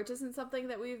on here, which isn't something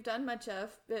that we've done much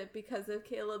of, but because of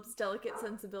Caleb's delicate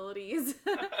sensibilities.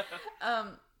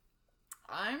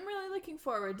 I'm really looking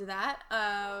forward to that.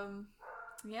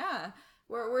 Yeah.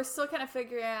 We're still kind of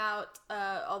figuring out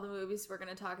all the movies we're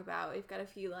going to talk about. We've got a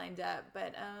few lined up,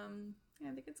 but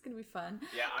I think it's going to be fun.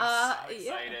 Yeah, I'm so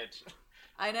excited. Yeah.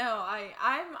 I know.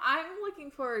 I'm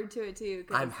looking forward to it too.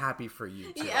 I'm happy for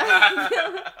you too. Yeah.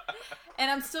 And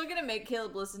I'm still going to make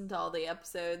Caleb listen to all the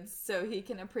episodes so he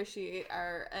can appreciate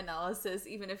our analysis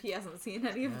even if he hasn't seen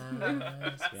any of them.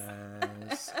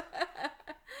 Yes.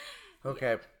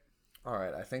 Okay. All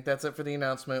right, I think that's it for the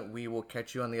announcement. We will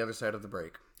catch you on the other side of the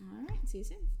break. All right, see you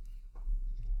soon.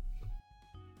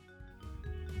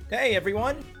 Hey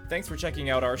everyone! Thanks for checking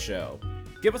out our show.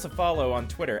 Give us a follow on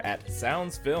Twitter at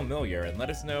SoundsFilmiliar and let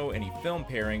us know any film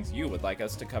pairings you would like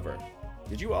us to cover.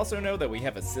 Did you also know that we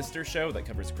have a sister show that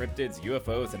covers cryptids,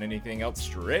 UFOs, and anything else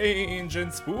strange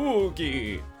and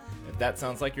spooky? If that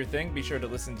sounds like your thing, be sure to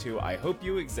listen to I Hope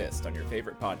You Exist on your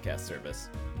favorite podcast service.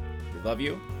 We love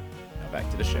you. Now back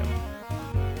to the show.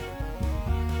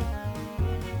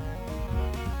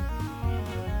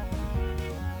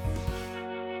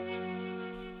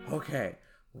 Okay,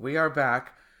 we are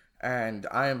back, and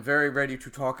I am very ready to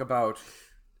talk about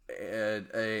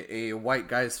a white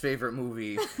guy's favorite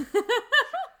movie,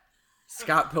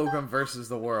 Scott Pilgrim versus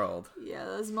the World. Yeah,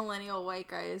 those millennial white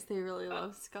guys, they really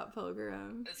love Scott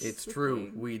Pilgrim. It's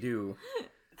true, we do.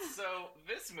 So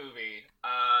this movie,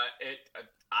 I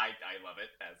love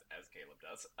it as Caleb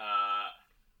does,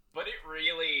 but it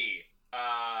really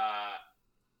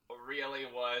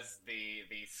was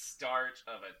the start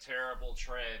of a terrible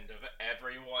trend of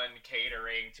everyone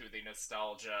catering to the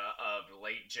nostalgia of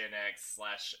late Gen X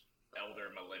 / elder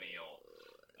millennial.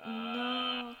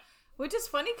 No. Which is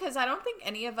funny because I don't think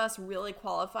any of us really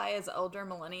qualify as elder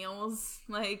millennials.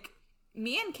 Like,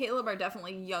 me and Caleb are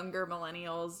definitely younger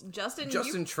millennials. Justin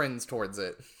trends towards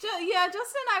it.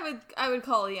 Justin I would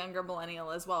call a younger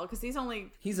millennial as well because he's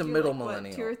a middle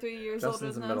millennial. 2 or 3 years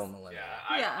Justin's older a than middle us. millennial.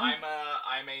 Yeah,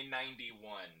 I'm a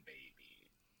 91 baby,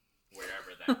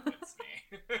 wherever that puts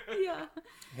me. Yeah.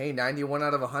 Hey, 91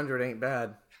 out of 100 ain't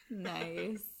bad.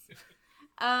 Nice.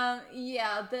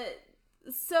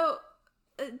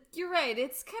 You're right.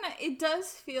 It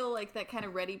does feel like that kind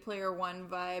of Ready Player One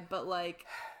vibe, but like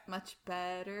much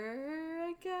better,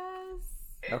 I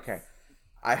guess. Okay.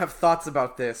 I have thoughts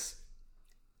about this.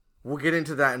 We'll get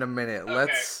into that in a minute. Okay.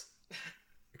 Let's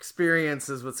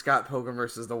experiences with Scott Pilgrim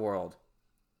versus the World.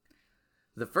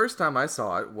 The first time I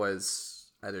saw it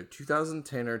was either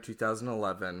 2010 or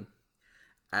 2011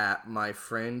 at my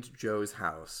friend Joe's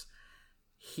house.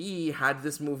 He had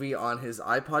this movie on his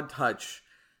iPod Touch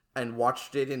and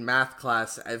watched it in math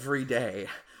class every day.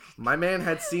 My man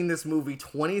had seen this movie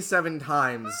 27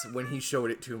 times when he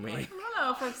showed it to me. I don't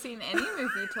know if I've seen any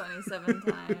movie 27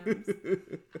 times.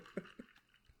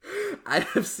 I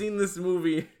have seen this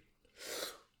movie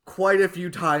quite a few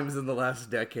times in the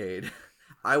last decade.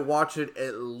 I watch it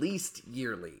at least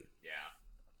yearly.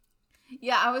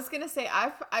 Yeah, I was gonna say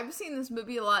I've seen this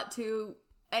movie a lot too,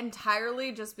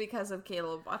 entirely just because of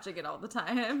Caleb watching it all the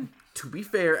time. To be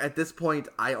fair, at this point,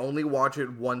 I only watch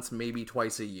it once, maybe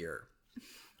twice a year.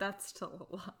 That's still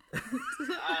a lot.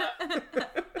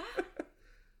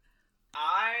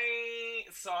 I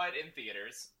saw it in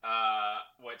theaters,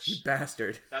 which You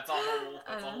bastard. that's a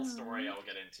whole story I'll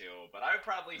get into. But I've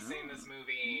probably seen this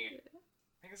movie.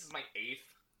 I think this is my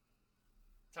 8th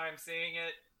time seeing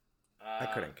it. I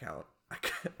couldn't count. I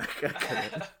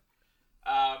couldn't.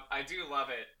 I do love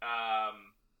it.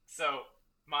 So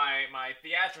my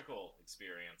theatrical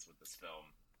experience with this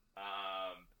film,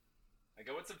 I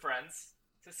go with some friends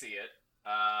to see it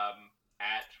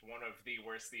at one of the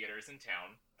worst theaters in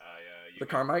town. The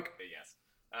Carmike? Yes.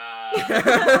 I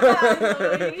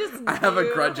have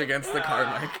a grudge against the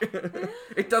Carmike.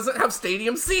 It doesn't have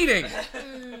stadium seating.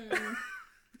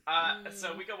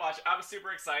 So we go watch. I was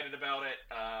super excited about it.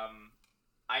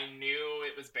 I knew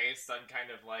it was based on kind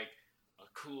of like a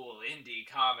cool indie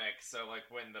comic. So like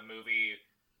when the movie,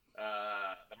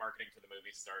 the marketing for the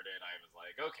movie started, I was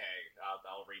like, okay,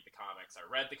 I'll read the comics. I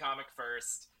read the comic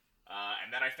first,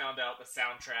 and then I found out the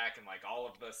soundtrack and like all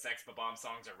of the Sex Bomb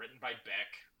songs are written by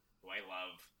Beck, who I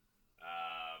love.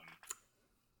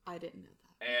 I didn't know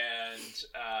that. And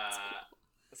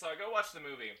so I go watch the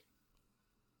movie,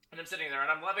 and I'm sitting there and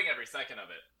I'm loving every second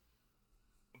of it.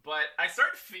 But I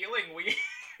start feeling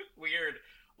weird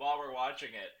while we're watching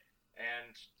it,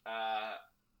 and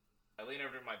I lean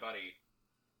over to my buddy,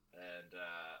 and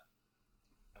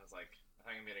I was like,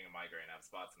 I think I'm getting a migraine. I have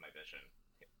spots in my vision.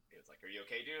 He was like, "Are you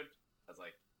okay, dude?" I was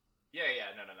like, "Yeah,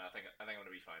 no. I think I'm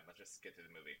gonna be fine. Let's just get to the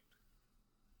movie."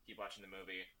 Keep watching the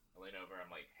movie. I lean over.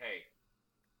 I'm like, "Hey,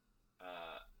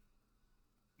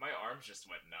 my arms just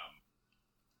went numb,"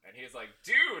 and he's like,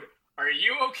 "Dude, are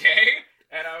you okay?"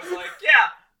 And I was like,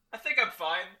 "Yeah, I think I'm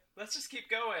fine. Let's just keep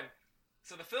going."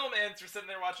 So the film ends, we're sitting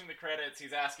there watching the credits,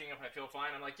 he's asking if I feel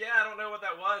fine. I'm like, "Yeah, I don't know what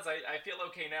that was. I feel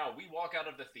okay now." We walk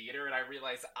out of the theater and I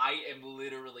realize I am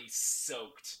literally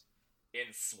soaked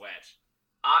in sweat.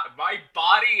 My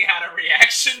body had a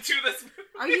reaction to this movie.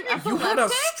 Are you epileptic? You had a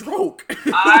stroke.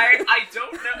 I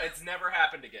don't know. It's never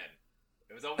happened again.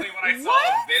 It was only when I saw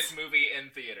What? this movie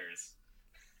in theaters.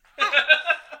 No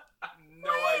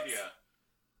What? idea.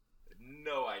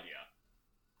 No idea.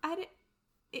 I didn't.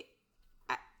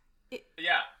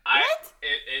 Yeah, What?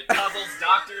 it puzzles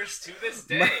doctors to this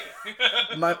day.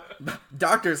 My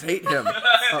doctors hate him.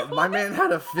 My man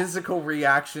had a physical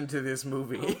reaction to this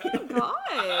movie.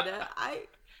 God,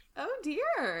 oh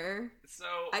dear. So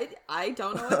I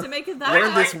don't know what to make of that.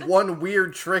 Learned this one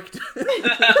weird trick.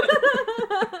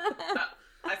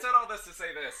 I said all this to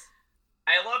say this.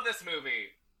 I love this movie,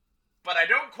 but I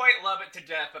don't quite love it to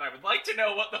death, and I would like to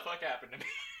know what the fuck happened to me.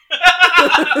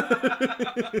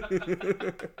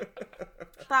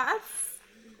 That's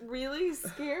really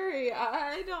scary.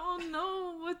 I don't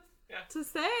know what to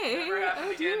say. Never happened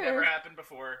Oh again, dear. never happened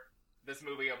before. This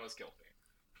movie almost killed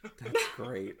me. That's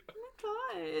great. Oh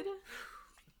my god.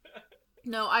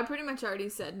 No, I pretty much already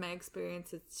said my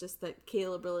experience. It's just that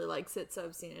Caleb really likes it, so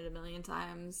I've seen it a million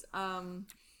times.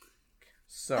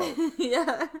 So,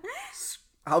 Yeah.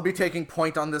 I'll be taking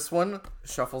point on this one.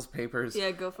 Shuffles papers.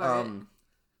 Yeah, go for it.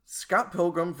 Scott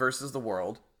Pilgrim versus the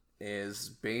World is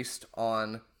based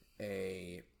on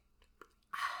a,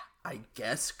 I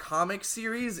guess, comic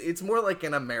series. It's more like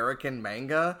an American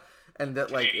manga, and that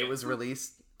like it was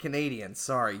released Canadian.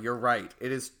 Sorry, you're right.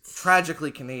 It is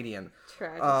tragically Canadian.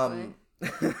 Tragically.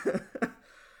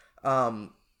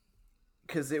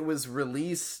 Because it was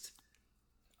released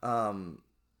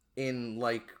in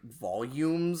like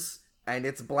volumes, and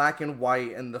it's black and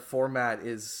white, and the format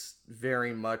is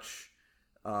very much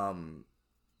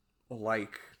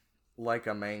like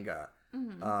a manga.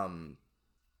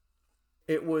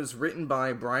 It was written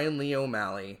by Brian Lee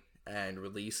O'Malley and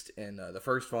released in the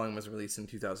first volume was released in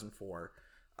 2004.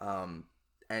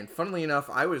 And funnily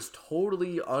enough, I was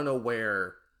totally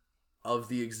unaware of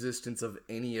the existence of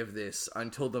any of this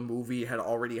until the movie had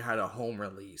already had a home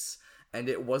release. And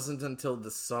it wasn't until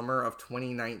the summer of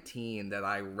 2019 that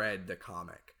I read the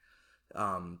comic.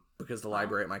 Because the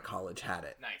library at my college had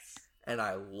it. Nice. And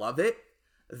I love it.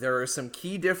 There are some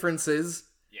key differences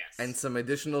Yes. and some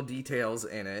additional details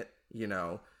in it, you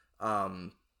know.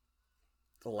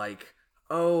 Like,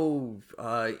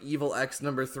 Evil X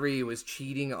number 3 was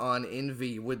cheating on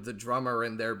Envy with the drummer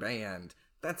in their band.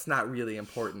 That's not really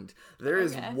important. There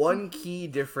is one key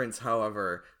difference,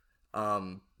 however,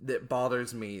 that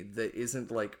bothers me that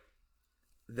isn't, like,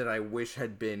 that I wish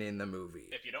had been in the movie.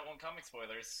 If you don't want comic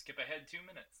spoilers, skip ahead 2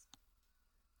 minutes.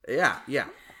 Yeah.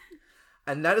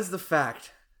 And that is the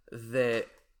fact that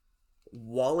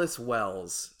Wallace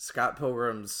Wells, Scott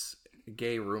Pilgrim's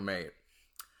gay roommate,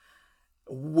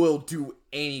 will do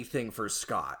anything for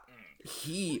Scott.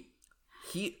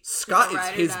 Scott is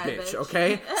his bitch,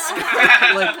 okay?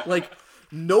 Scott, like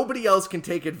nobody else can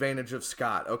take advantage of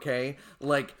Scott, okay?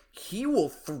 Like, he will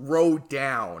throw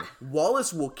down.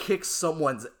 Wallace will kick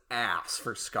someone's ass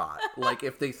for Scott, like,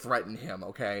 if they threaten him,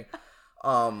 okay?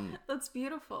 That's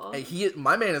beautiful.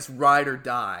 My man is ride or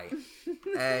die.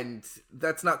 And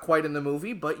that's not quite in the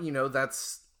movie, but, you know,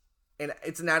 that's and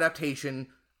it's an adaptation.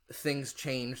 Things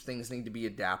change, things need to be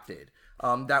adapted.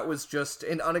 That was just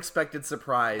an unexpected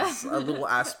surprise, a little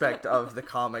aspect of the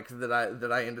comic that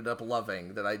I ended up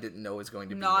loving that I didn't know was going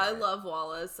to be. No, there. I love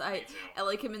Wallace. I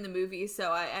like him in the movie,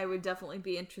 so I would definitely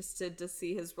be interested to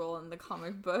see his role in the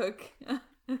comic book.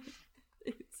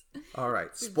 All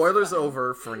right, spoilers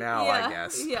over for now, Yeah, I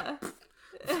guess. Yeah.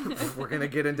 We're gonna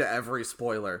get into every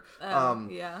spoiler.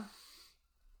 Yeah.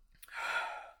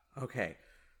 Okay.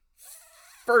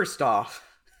 First off,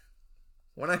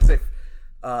 when I say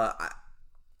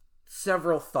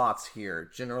several thoughts here,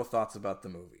 general thoughts about the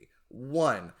movie.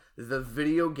 One, the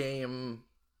video game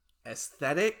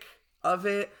aesthetic of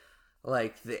it,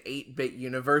 like the 8-bit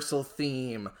Universal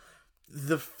theme,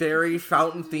 the fairy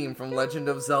fountain theme from Legend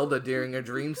of Zelda during a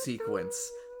dream sequence,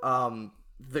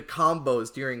 the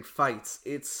combos during fights.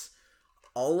 It's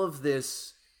all of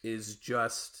this is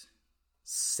just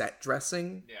set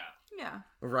dressing. Yeah.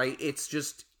 Right? It's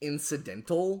just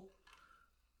incidental,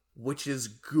 which is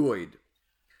good.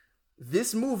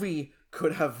 This movie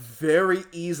could have very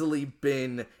easily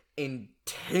been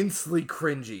intensely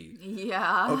cringy.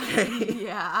 Yeah. Okay?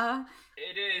 Yeah.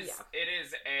 It is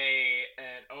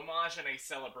an homage and a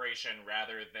celebration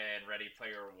rather than Ready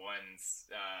Player One's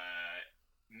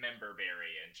member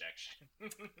berry injection.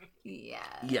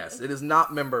 Yeah. Yes, it is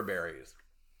not member berries.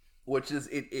 Which is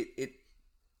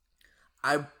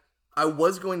I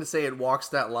was going to say it walks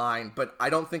that line, but I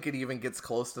don't think it even gets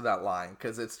close to that line,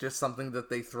 because it's just something that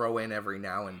they throw in every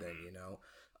now and then, you know?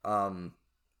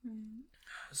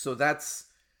 So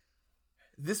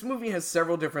this movie has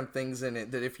several different things in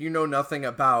it that if you know nothing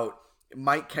about, it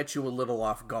might catch you a little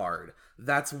off guard.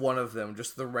 That's one of them,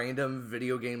 just the random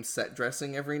video game set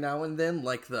dressing every now and then,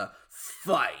 like the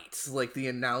fight, like the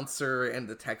announcer and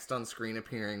the text on screen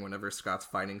appearing whenever Scott's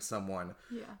fighting someone.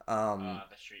 Yeah. The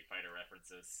Street Fighter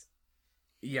references.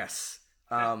 Yes.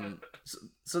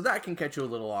 So that can catch you a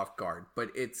little off guard, but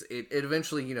it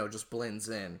eventually, you know, just blends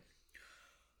in.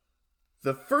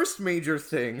 The first major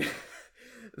thing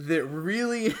that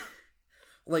really,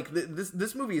 like,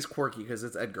 this movie is quirky because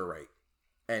it's Edgar Wright,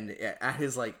 and at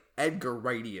his like Edgar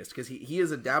Wrightiest, because he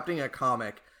is adapting a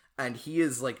comic and he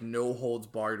is like no holds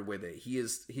barred with it. He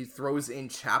throws in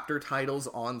chapter titles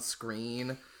on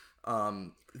screen.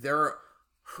 There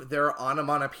are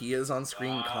onomatopoeias on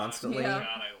screen constantly. Yeah. God,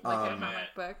 I Like love a comic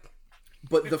it. book.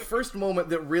 But the first moment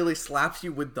that really slaps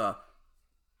you with the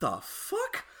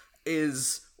fuck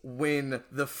is when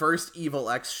the first Evil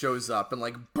X shows up and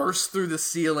like bursts through the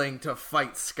ceiling to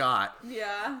fight Scott.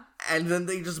 Yeah. And then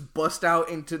they just bust out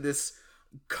into this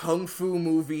kung fu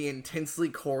movie, intensely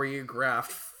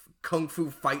choreographed kung fu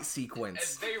fight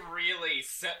sequence. And they really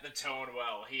set the tone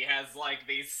well. He has like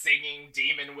these singing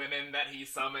demon women that he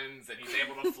summons, and he's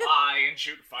able to fly and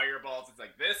shoot fireballs. It's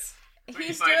like this.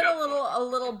 He's doing a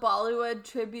little Bollywood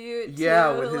tribute.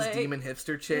 Yeah, to, with his like, demon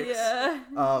hipster chicks. Yeah.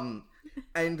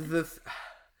 And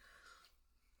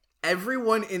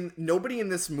nobody in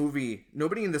this movie,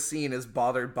 nobody in the scene is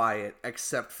bothered by it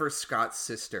except for Scott's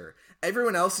sister.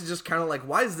 Everyone else is just kind of like,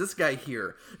 why is this guy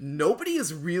here? Nobody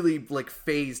is really like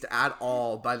phased at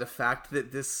all by the fact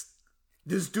that this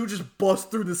dude just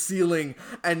bust through the ceiling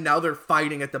and now they're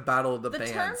fighting at the Battle of the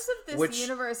Bands. The terms of this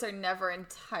universe are never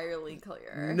entirely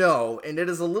clear. No, and it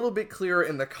is a little bit clearer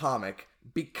in the comic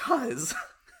because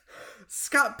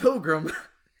Scott Pilgrim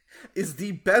is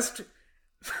the best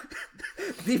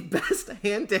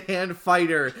hand-to-hand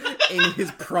fighter in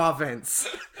his province.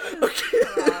 Okay.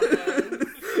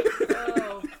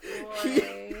 Oh boy.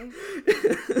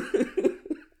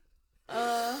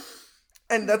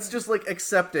 And that's just like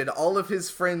accepted. All of his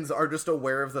friends are just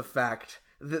aware of the fact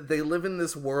that they live in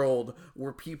this world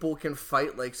where people can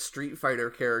fight like Street Fighter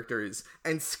characters,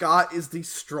 and Scott is the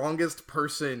strongest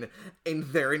person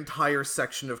in their entire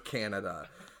section of Canada.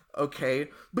 Okay?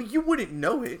 But you wouldn't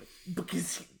know it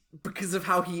because of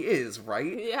how he is,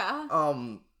 right? Yeah.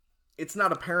 It's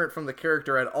not apparent from the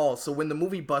character at all. So when the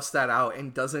movie busts that out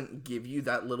and doesn't give you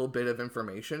that little bit of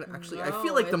information, actually, I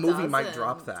feel like the movie might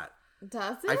drop that.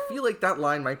 Does it? I feel like that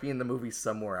line might be in the movie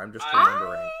somewhere. I'm just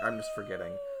remembering. I'm just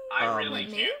forgetting. I really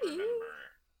can't maybe. remember.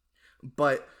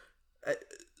 But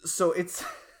so it's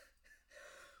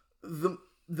the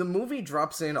movie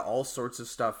drops in all sorts of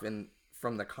stuff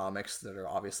from the comics that are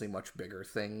obviously much bigger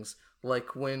things.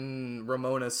 Like when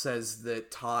Ramona says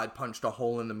that Todd punched a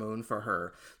hole in the moon for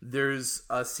her, there's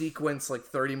a sequence like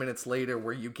 30 minutes later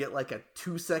where you get like a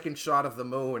 2-second shot of the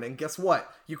moon, and guess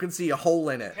what? You can see a hole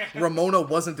in it. Ramona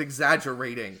wasn't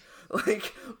exaggerating.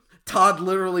 Like, Todd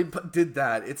literally did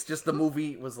that. It's just the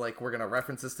movie was like, we're going to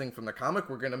reference this thing from the comic,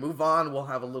 we're going to move on, we'll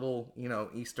have a little,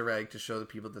 Easter egg to show the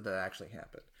people that actually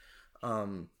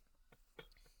happened.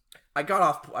 I got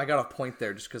off point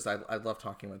there just because I love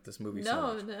talking about this movie so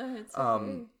much. No, it's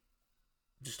okay.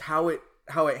 Just how it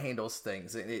handles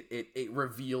things, and it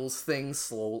reveals things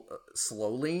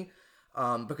slowly.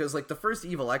 Because like the first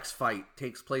Evil X fight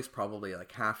takes place probably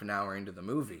like half an hour into the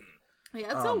movie.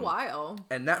 Yeah, it's a while.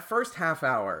 And that first half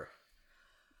hour,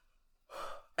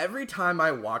 every time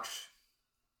I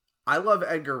love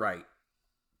Edgar Wright.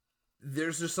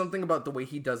 There's just something about the way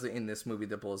he does it in this movie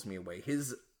that blows me away.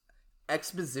 His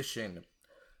exposition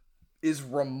is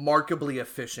remarkably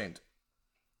efficient.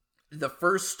 The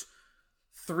first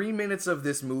 3 minutes of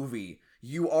this movie,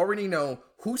 you already know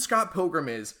who Scott Pilgrim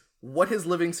is, what his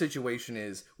living situation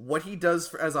is, what he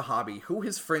does as a hobby, who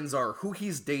his friends are, who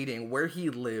he's dating, where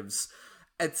he lives,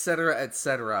 etc.,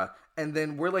 etc. And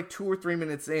then we're like 2 or 3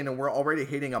 minutes in and we're already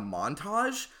hitting a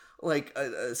montage, like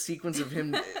a sequence of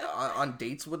him on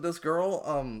dates with this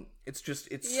girl. It's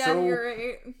so... You're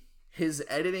right. His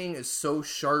editing is so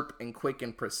sharp and quick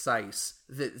and precise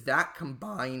that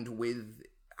combined with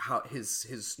how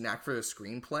his knack for the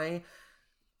screenplay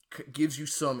gives you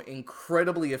some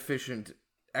incredibly efficient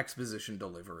exposition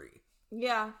delivery.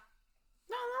 Yeah.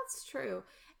 No, that's true.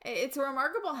 It's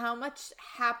remarkable how much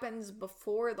happens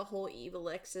before the whole Evil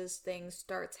X's thing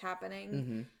starts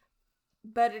happening.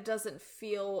 But it doesn't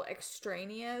feel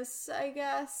extraneous, I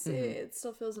guess. It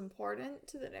still feels important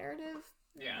to the narrative.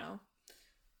 Yeah.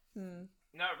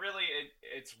 No, really,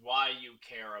 it's why you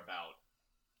care about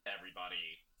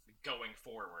everybody going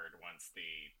forward once the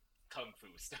kung fu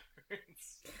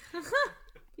starts.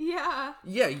 Yeah.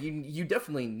 Yeah, you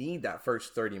definitely need that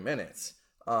first 30 minutes.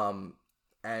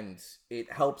 And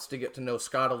it helps to get to know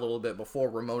Scott a little bit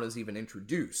before Ramona's even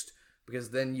introduced.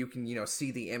 Because then you can,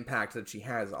 see the impact that she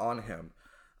has on him.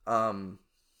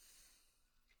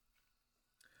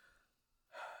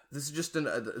 This is just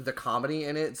the comedy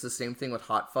in it. It's the same thing with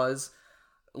Hot Fuzz.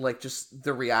 Like, just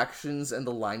the reactions and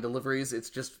the line deliveries. It's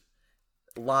just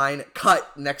line,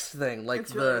 cut, next thing. Like,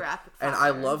 it's really rapid fire. And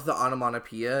I love the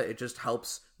onomatopoeia. It just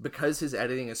helps, because his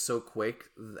editing is so quick,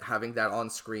 having that on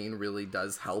screen really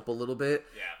does help a little bit.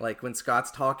 Yeah. Like, when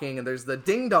Scott's talking and there's the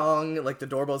ding dong, like the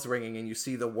doorbell's ringing and you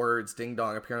see the words ding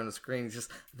dong appear on the screen, it's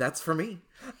just, that's for me.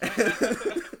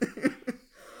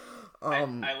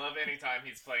 I love anytime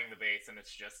he's playing the bass and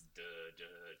it's just duh,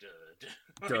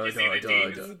 duh, you see the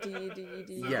duh,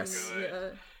 D's. Yes. Yeah.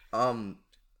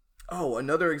 Oh,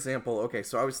 another example. Okay,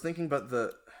 so I was thinking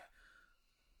about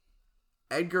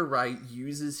Edgar Wright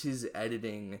uses his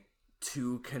editing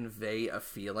to convey a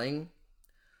feeling.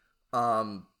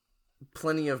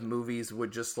 Plenty of movies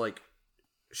would just like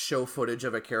show footage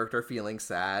of a character feeling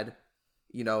sad,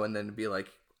 and then be like,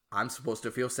 I'm supposed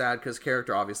to feel sad because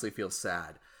character obviously feels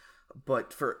sad.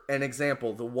 But for an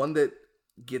example, the one that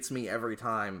gets me every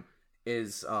time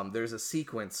is there's a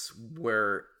sequence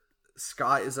where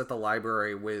Scott is at the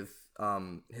library with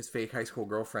his fake high school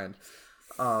girlfriend,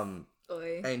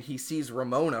 and he sees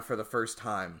Ramona for the first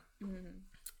time.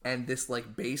 And this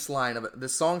like bass line of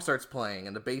this song starts playing,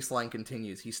 and the bass line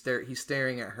continues. He's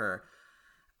staring at her,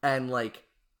 and like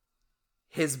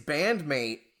his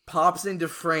bandmate pops into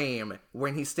frame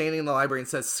when he's standing in the library and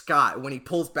says Scott. When he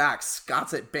pulls back,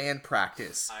 Scott's at band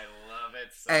practice. I love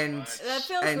it so much. That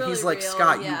feels and really he's like, real,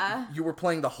 Scott, yeah. you were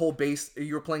playing the whole bass.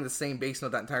 You were playing the same bass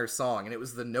note that entire song, and it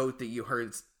was the note that you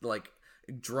heard like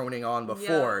droning on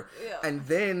before. Yeah. And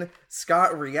then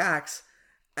Scott reacts,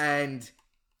 and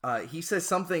he says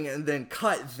something, and then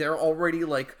cut. They're already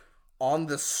like on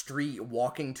the street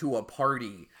walking to a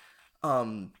party.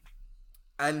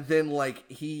 And then like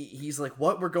he's like,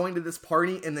 what? We're going to this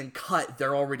party, and then cut.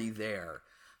 They're already there.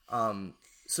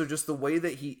 So just the way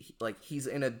that he's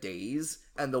in a daze,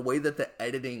 and the way that the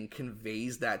editing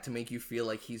conveys that to make you feel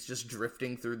like he's just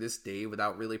drifting through this day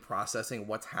without really processing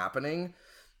what's happening.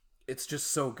 It's just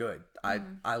so good.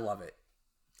 I love it.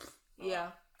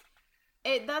 Yeah.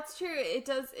 That's true. It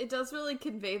does really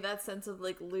convey that sense of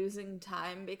like losing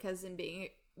time because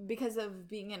of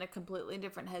being in a completely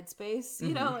different headspace,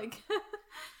 like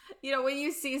when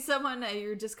you see someone and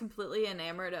you're just completely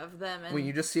enamored of them, and when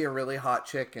you just see a really hot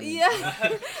chick and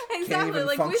exactly, can't even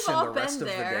like we've function all the been rest of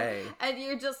the there, day. and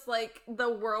you're just like the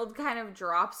world kind of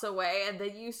drops away, and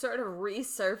then you sort of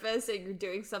resurface and you're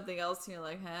doing something else, and you're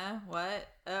like, what?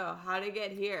 Oh, how'd it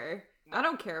get here? I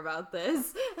don't care about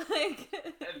this. Like,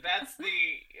 and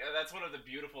that's one of the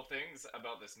beautiful things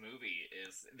about this movie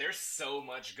is there's so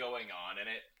much going on in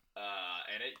it,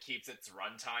 and it keeps its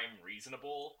runtime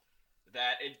reasonable,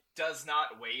 that it does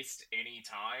not waste any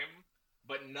time,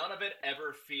 but none of it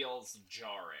ever feels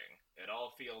jarring. It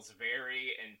all feels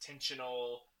very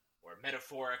intentional or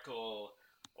metaphorical,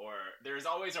 or there's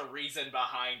always a reason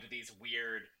behind these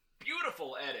weird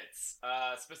beautiful edits.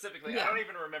 Specifically, Yeah. I don't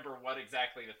even remember what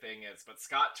exactly the thing is, but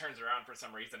Scott turns around for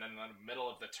some reason, and in the middle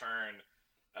of the turn,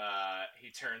 he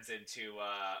turns into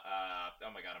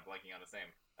oh my god, I'm blanking on his name.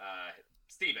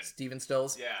 Steven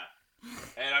Stills. Yeah.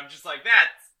 And I'm just like,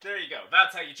 there you go.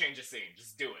 That's how you change a scene.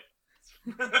 Just do it.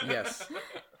 Yes.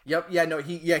 Yep. Yeah. No.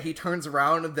 He turns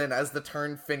around, and then as the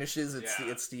turn finishes,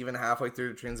 it's Steven halfway through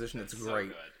the transition. It's so great.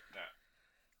 Good.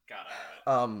 No. God,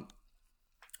 I love it.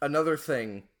 Another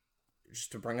thing,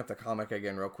 just to bring up the comic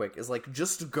again real quick, is like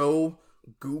just go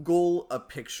Google a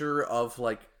picture of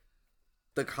like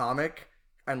the comic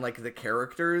and like the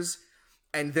characters,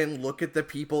 and then look at the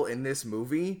people in this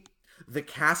movie. The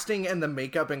casting and the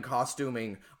makeup and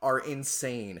costuming are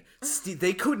insane.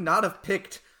 They could not have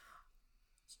picked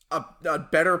a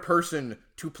better person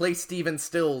to play Steven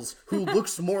Stills, who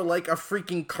looks more like a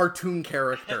freaking cartoon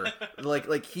character.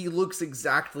 Like he looks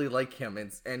exactly like him,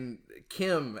 and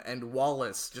Kim and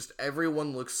Wallace, just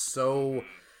everyone looks so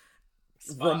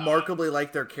remarkably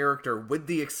like their character, with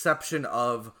the exception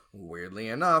of, weirdly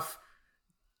enough,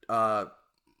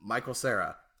 Michael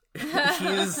Cera.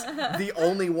 He's the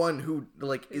only one who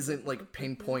like isn't like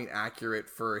pinpoint accurate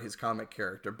for his comic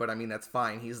character, but I mean that's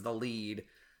fine. He's the lead.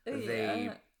 They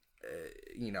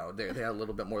they had a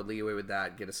little bit more leeway with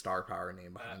that. Get a star power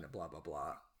name behind it. Blah blah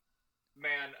blah.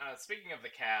 Man, speaking of the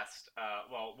cast,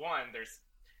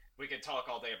 we could talk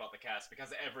all day about the cast because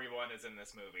everyone is in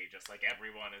this movie, just like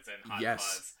everyone is in Hot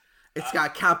Fuzz. It's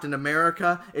got Captain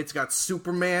America, it's got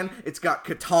Superman, it's got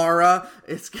Katara,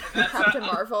 it's got Captain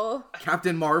Marvel.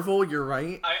 Captain Marvel, you're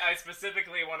right. I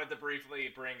specifically wanted to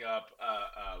briefly bring up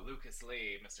Lucas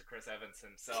Lee, Mr. Chris Evans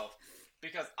himself,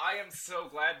 because I am so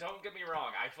glad, don't get me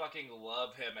wrong, I fucking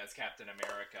love him as Captain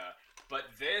America, but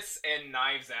this and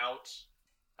Knives Out,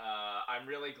 I'm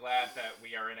really glad that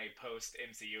we are in a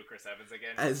post-MCU Chris Evans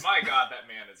again. My god, that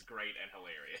man is great and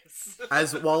hilarious.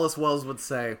 As Wallace Wells would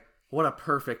say, what a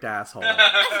perfect asshole.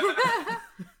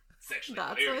 Sexually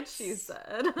That's hilarious. what she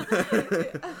said.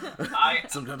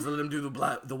 Sometimes I let him do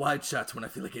the wide shots when I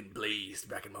feel like getting blazed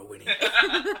back in my Winnie.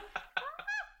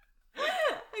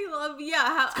 I love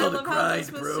how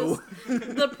this was bro.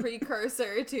 just the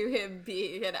precursor to him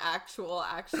being an actual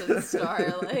action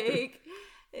star. Like,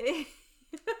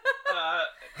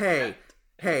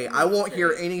 Hey, I won't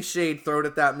hear any shade thrown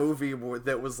at that movie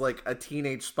that was like a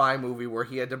teenage spy movie where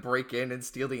he had to break in and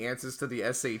steal the answers to the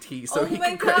SAT so he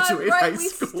can graduate high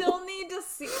school. We still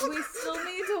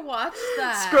need to watch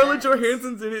that. Scarlett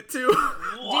Johansson's in it too.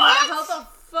 What? Dude, how the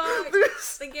fuck?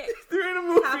 They're in a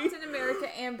movie. Captain America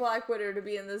and Black Widow to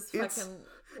be in this fucking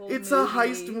It's movie. a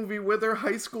heist movie where they're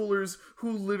high schoolers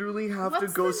who literally have to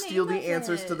What's go the steal name the of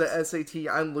answers to it? the SAT.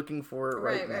 I'm looking for it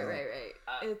right now. Right.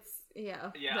 It's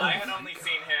Yeah, I had only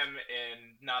seen him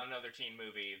in Not Another Teen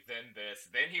Movie, then this,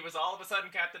 then he was all of a sudden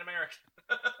Captain America.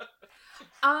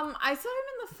 I saw him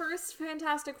in the first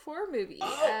Fantastic Four movie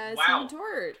as wow. Human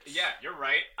Torch. Yeah, you're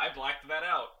right. I blacked that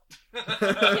out.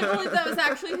 I can't believe that was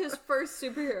actually his first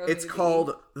superhero It's movie.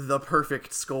 called The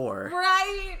Perfect Score.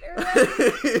 Right.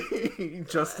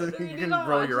 Justin, We you need can to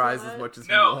roll watch your eyes that. as much as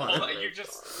No, you want. hold on,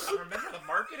 I remember the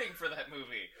marketing for that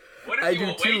movie. What if I you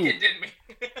do too. awakened in me?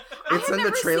 It's in the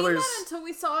trailers. Seen that until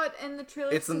we saw it in the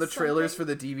trailers. It's in the trailers for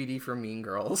the DVD for Mean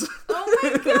Girls. Oh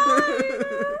my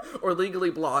god! Or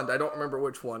Legally Blonde. I don't remember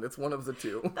which one. It's one of the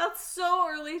two. That's so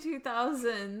early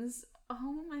 2000s.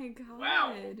 Oh my god!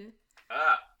 Wow.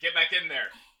 Get back in there.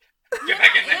 Get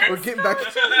back in there. We're getting back.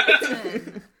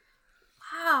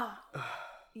 Wow.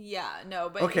 Yeah, no,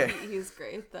 but Okay. he's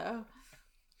great though.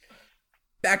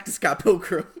 Back to Scott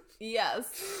Pilgrim.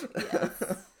 Yes.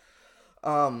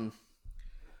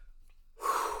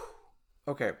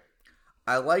 Okay.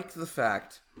 I like the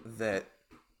fact that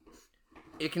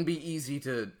it can be easy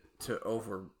to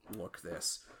overlook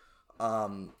this.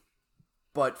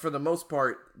 But for the most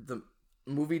part, the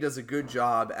movie does a good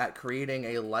job at creating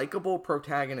a likable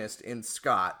protagonist in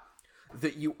Scott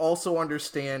that you also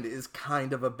understand is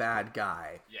kind of a bad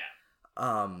guy.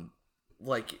 Yeah.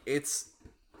 Like it's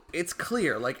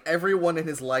clear, like everyone in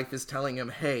his life is telling him,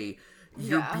 hey,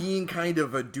 you're being kind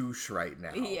of a douche right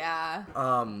now. Yeah.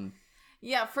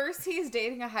 Yeah, first he's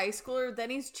dating a high schooler, then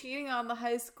he's cheating on the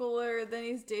high schooler, then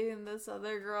he's dating this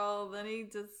other girl, then he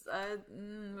just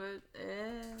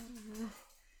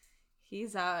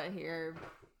he's out here,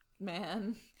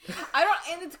 man.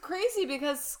 And it's crazy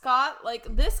because Scott,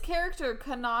 like, this character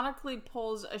canonically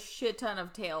pulls a shit ton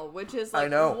of tail, which is like, I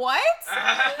know. what?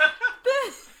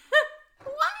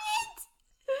 What?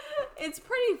 It's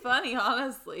pretty funny,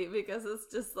 honestly, because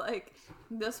it's just like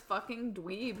this fucking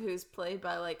dweeb who's played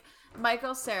by like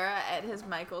Michael Cera at his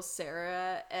Michael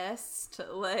Cera-est.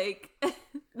 Like,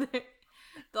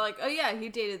 They're like, oh yeah, he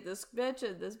dated this bitch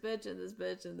and this bitch and this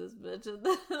bitch and this bitch and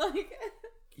this. Like,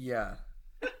 Yeah.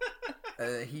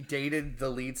 He dated the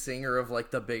lead singer of like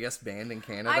the biggest band in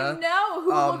Canada. I know, who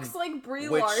looks like Brie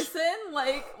which- Larson.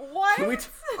 Like, what?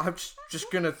 I'm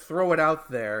just gonna throw it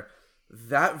out there.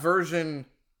 That version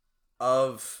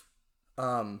of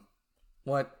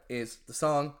what is the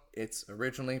song? It's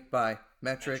originally by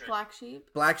Metric. Black Sheep?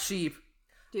 Black Sheep.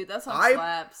 Dude, that song I-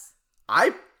 slaps.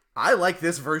 I like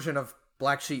this version of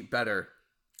Black Sheep better.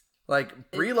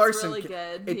 Like Brie It's Larson, really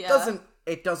good, it yeah. doesn't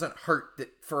hurt that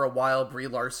for a while Brie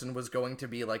Larson was going to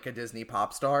be like a Disney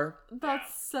pop star.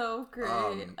 That's so great.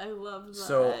 I love that.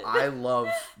 So I love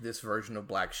this version of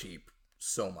Black Sheep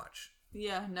so much.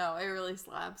 Yeah, no, it really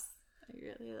slaps. I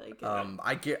really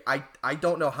like it. I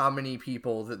don't know how many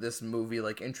people that this movie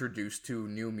like introduced to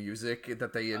new music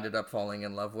that they ended up falling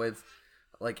in love with,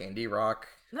 like indie rock.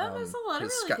 No, there's a lot of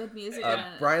 'cause really Scott- good music in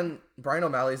it. Brian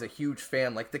O'Malley's a huge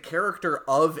fan. Like the character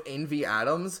of Envy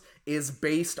Adams is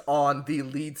based on the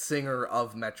lead singer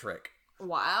of Metric,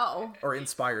 Wow. or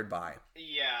inspired by.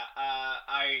 Yeah,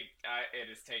 it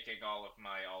is taking all of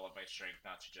my strength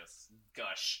not to just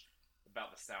gush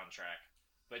about the soundtrack.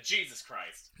 But Jesus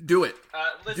Christ. Do it.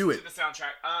 Listen Do it. to the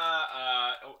soundtrack.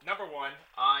 Number one,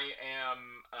 I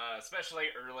am, especially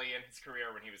early in his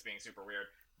career when he was being super weird,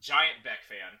 giant Beck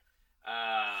fan.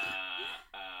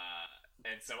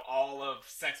 And so all of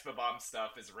Sex Bomb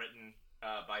stuff is written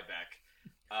by Beck.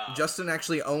 Justin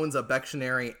actually owns a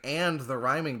Bectionary and the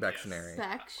Rhyming Bectionary.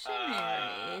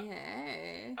 Sectionary.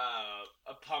 Hey.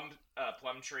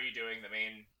 Plumtree doing the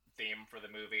main theme for the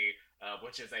movie,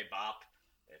 which is a bop.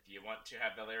 If you want to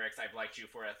have the lyrics, I've liked you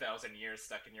for 1,000 years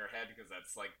stuck in your head, because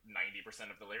that's like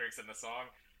 90% of the lyrics in the song,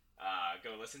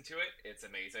 go listen to it. It's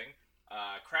amazing.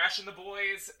 Crash and the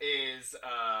Boys is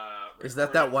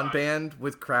that one band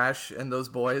with Crash and those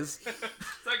boys?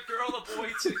 It's like Girl the Boy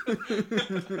too.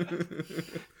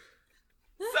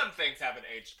 Some things haven't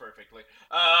aged perfectly.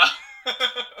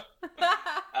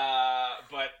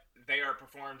 But they are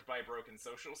performed by Broken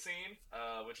Social Scene,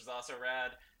 which is also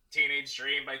rad. Teenage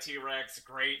Dream by T-Rex,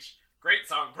 great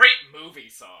song, great movie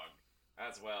song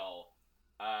as well.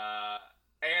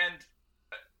 And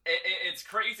it's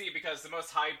crazy because the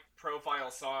most high-profile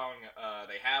song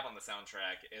they have on the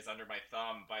soundtrack is Under My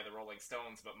Thumb by the Rolling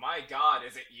Stones, but my god,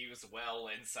 is it used well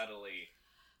and subtly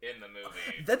in the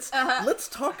movie. Let's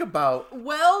talk about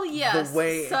Well, yes. the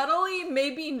way Subtly,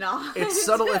 maybe not. it's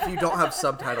subtle if you don't have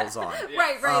subtitles on.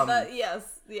 Right. Yes.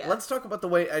 Let's talk about the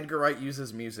way Edgar Wright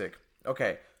uses music.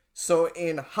 Okay, so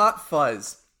in Hot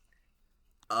Fuzz,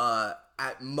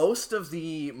 at most of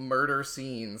the murder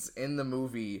scenes in the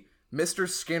movie, Mr.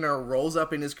 Skinner rolls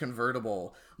up in his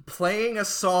convertible, playing a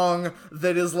song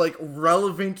that is, like,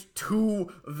 relevant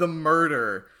to the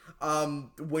murder.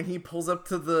 When he pulls up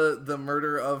to the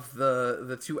murder of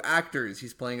the two actors,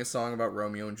 he's playing a song about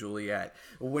Romeo and Juliet.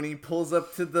 When he pulls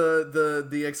up to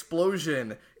the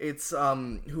explosion, it's,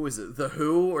 who is it? The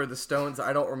Who or the Stones?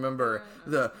 I don't remember.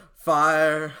 The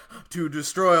fire to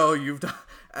destroy all you've done.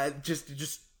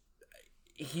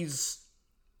 He's...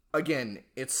 Again,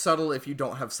 it's subtle if you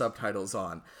don't have subtitles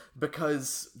on,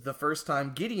 because the first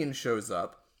time Gideon shows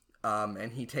up,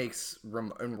 and he takes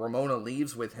and Ramona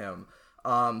leaves with him,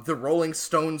 the Rolling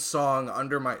Stones song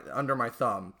Under My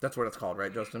Thumb, that's what it's called,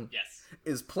 right, Justin? Yes.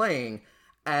 Is playing,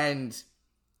 and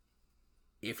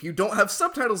if you don't have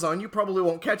subtitles on, you probably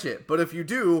won't catch it. But if you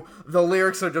do, the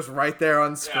lyrics are just right there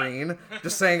on screen,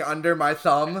 just saying Under My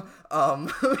Thumb.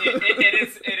 It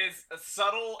is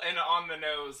subtle and on the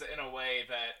nose in a way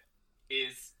that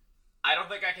is... I don't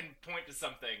think I can point to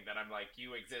something that I'm like,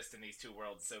 you exist in these two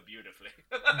worlds so beautifully.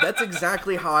 That's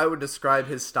exactly how I would describe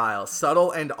his style.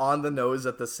 Subtle and on the nose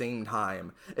at the same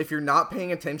time. If you're not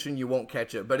paying attention, you won't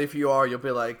catch it. But if you are, you'll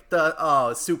be like,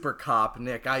 super cop,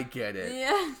 Nick, I get it.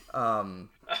 Yeah.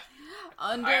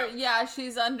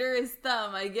 She's under his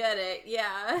thumb. I get it.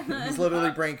 Yeah. He's literally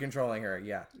brain controlling her.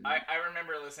 Yeah. I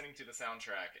remember listening to the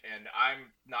soundtrack, and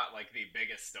I'm not like the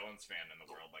biggest Stones fan in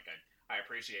the world. Like I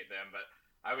appreciate them, but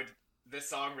this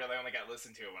song really only got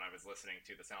listened to when I was listening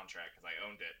to the soundtrack because I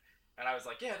owned it. And I was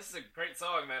like, yeah, this is a great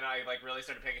song. Then I like really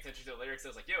started paying attention to the lyrics. I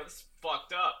was like, yo, this is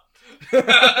fucked up.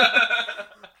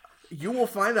 You will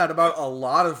find that about a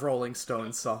lot of Rolling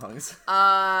Stones songs.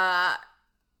 Yeah.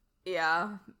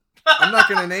 I'm not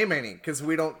going to name any because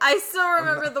we don't... I still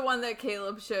remember the one that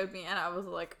Caleb showed me, and I was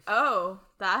like, oh,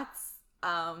 that's...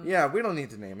 Yeah, we don't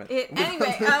need to name it.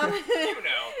 Anyway,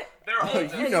 their whole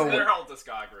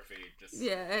discography. Just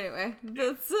anyway,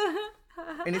 that's...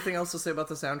 Anything else to say about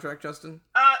the soundtrack, Justin?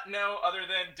 No, other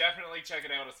than definitely check it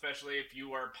out, especially if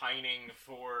you are pining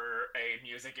for a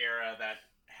music era that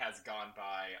has gone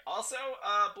by. Also,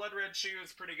 Blood Red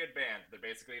Shoes, pretty good band. They're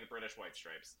basically the British White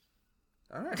Stripes.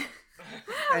 All right.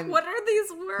 And, What are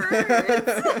these words?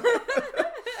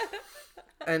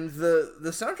 and the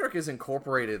soundtrack is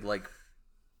incorporated like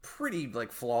pretty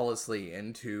like flawlessly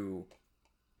into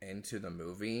the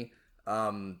movie.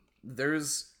 There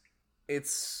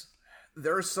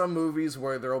are some movies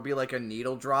where there will be like a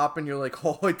needle drop and you're like,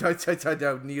 oh,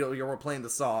 needle, you're playing the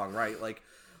song, right? Like,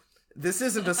 this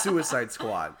isn't a Suicide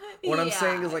Squad. What I'm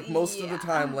saying is, like, most of the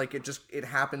time, like, it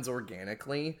happens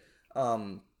organically.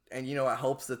 And, you know, it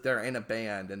helps that they're in a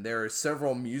band and there are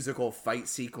several musical fight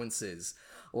sequences.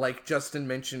 Like Justin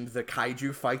mentioned, the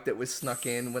kaiju fight that was snuck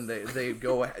in when they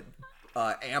go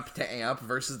amp to amp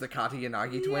versus the Kata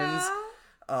Yanagi twins.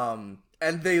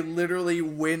 And they literally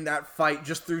win that fight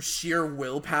just through sheer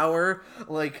willpower.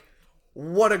 Like,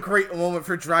 what a great moment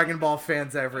for Dragon Ball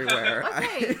fans everywhere.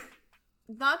 Okay,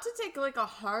 not to take, like, a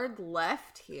hard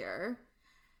left here,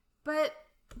 but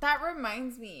that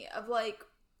reminds me of, like,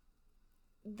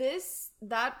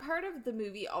 that part of the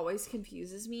movie always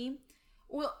confuses me.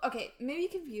 Well, okay, maybe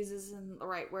confuses isn't the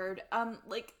right word.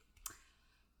 Like,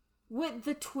 with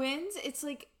the twins, it's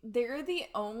like they're the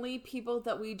only people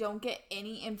that we don't get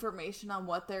any information on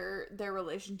what their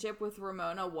relationship with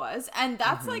Ramona was, and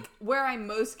that's like where I'm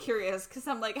most curious, because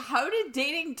I'm like, how did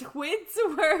dating twins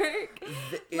work?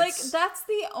 Like, that's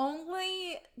the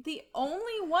only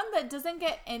one that doesn't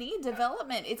get any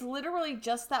development. It's literally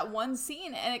just that one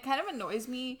scene, and it kind of annoys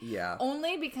me. Yeah.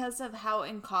 Only because of how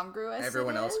incongruous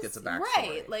everyone else gets a backstory.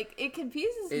 Right? Like, it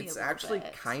confuses me. It's actually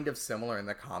kind of similar in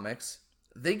the comics.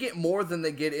 They get more than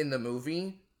they get in the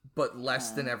movie, but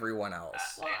less than everyone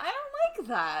else. Well, I don't like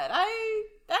that. I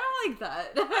don't like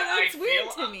that. It's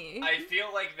weird to me. I feel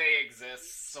like they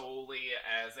exist solely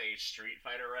as a Street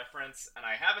Fighter reference, and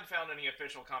I haven't found any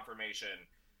official confirmation,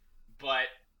 but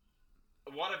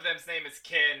one of them's name is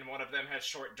Ken, one of them has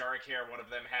short dark hair, one of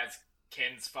them has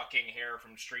Ken's fucking hair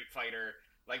from Street Fighter.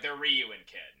 Like, they're Ryu and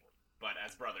Ken, but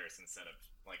as brothers instead of,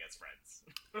 like, as friends.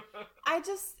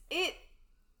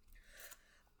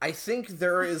 I think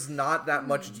there is not that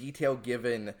much detail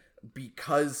given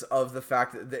because of the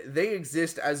fact that they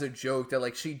exist as a joke that,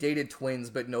 like, she dated twins,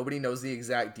 but nobody knows the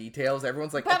exact details.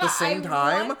 Everyone's like, at the same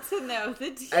time. I want to know the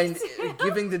details. And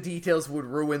giving the details would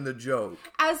ruin the joke.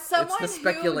 As someone it's the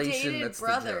speculation who dated that's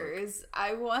brothers,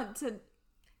 I want to...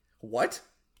 What?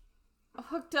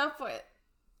 Hooked up with...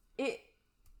 it.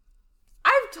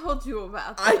 I've told you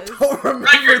about this. I don't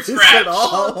remember this at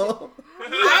all.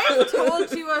 I've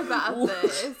told you about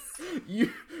this.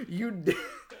 You did.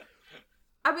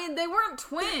 I mean, they weren't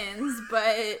twins,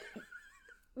 but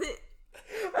we've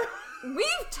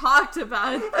talked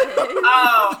about this.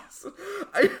 Oh!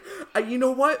 You know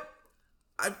what?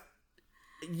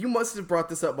 You must have brought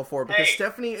this up before because Hey.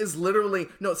 Stephanie is literally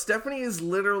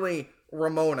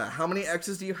Ramona. How many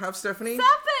exes do you have, Stephanie?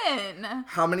 7.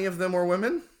 How many of them were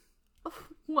women?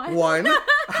 What? 1.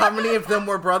 How many of them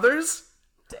were brothers?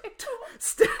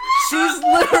 She's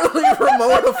literally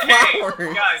Ramona Hey,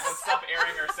 Flowers. guys, let's stop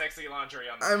airing our sexy laundry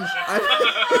on this.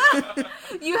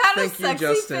 You had Thank a you, sexy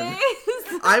Justin.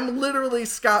 face. I'm literally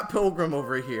Scott Pilgrim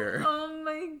over here. Oh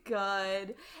my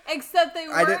god. Except they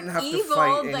weren't I didn't have to evil,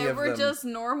 fight any they of were them. just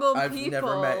normal I've people.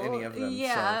 never met any of them,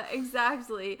 Yeah,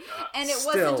 exactly. And it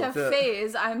Still, wasn't a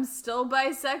phase. I'm still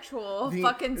bisexual.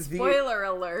 Fucking spoiler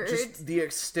alert. Just the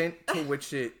extent to which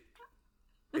the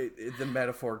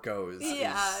metaphor goes.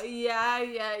 Yeah.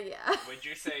 Would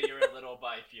you say you're a little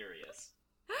bi-furious?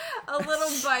 A little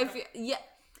yeah.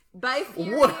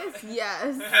 Bi-furious? What?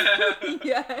 Yes.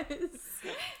 Yes.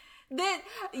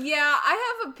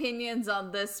 I have opinions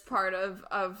on this part of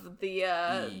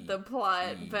the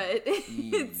plot, but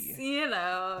it's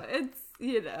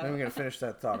I'm gonna finish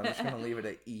that thought. I'm just gonna leave it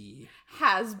at E.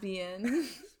 has been.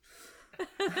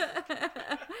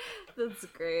 That's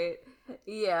great.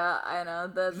 Yeah, I know.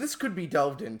 This could be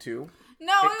delved into.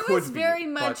 No, it was could be, very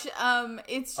but much,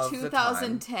 it's of the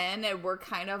 2010, and we're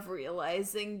kind of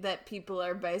realizing that people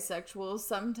are bisexual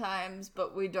sometimes,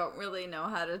 but we don't really know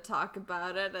how to talk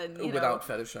about it, and, Without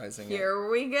fetishizing it. here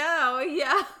we go,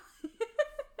 yeah.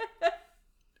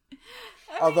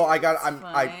 Although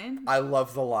fine. I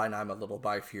love the line, I'm a little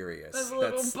bi-furious. I'm a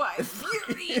little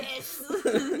bi-furious.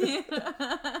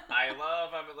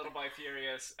 I'm a little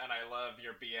bi-furious, and I love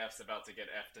your BF's about to get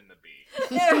F'd in the B.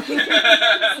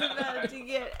 Everyone's about to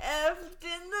get F'd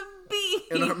in the B.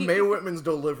 And Mae Whitman's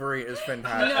delivery is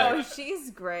fantastic. No, she's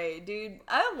great, dude.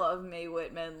 I love Mae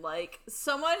Whitman. Like,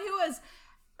 someone who has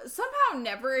somehow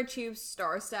never achieved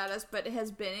star status, but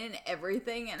has been in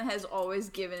everything and has always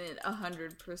given it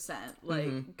 100%.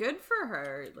 Like, good for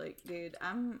her. Like, dude,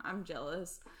 I'm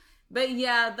jealous. But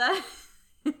yeah,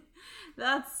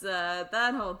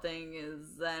 that whole thing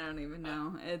is, I don't even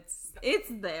know. It's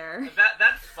there.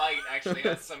 That fight actually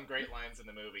has some great lines in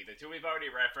the movie. The two we've already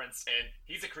referenced, and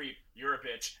he's a creep, you're a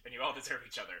bitch, and you all deserve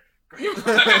each other. Great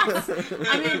lines.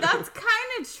 I mean, that's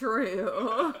kind of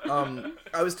true.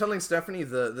 I was telling Stephanie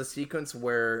the sequence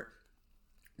where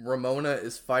Ramona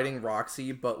is fighting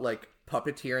Roxy, but like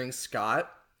puppeteering Scott.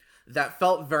 That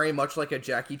felt very much like a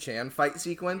Jackie Chan fight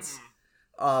sequence,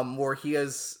 where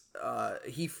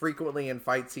he frequently in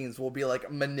fight scenes will be like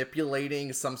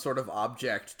manipulating some sort of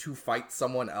object to fight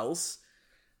someone else.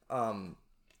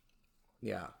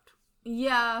 Yeah.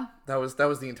 Yeah. That was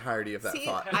the entirety of that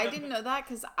thought. I didn't know that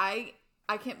because I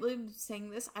can't believe I'm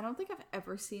saying this. I don't think I've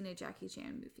ever seen a Jackie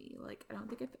Chan movie. Like, I don't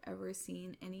think I've ever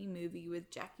seen any movie with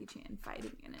Jackie Chan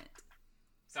fighting in it.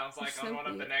 Sounds like So on one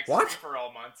of the weird. next What?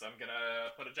 free-for-all months, I'm gonna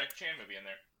put a Jackie Chan movie in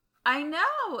there. I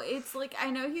know. It's like, I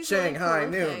know he's Shanghai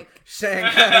really Noon. prolific.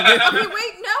 Shanghai Noon. Okay,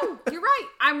 wait, no, you're right.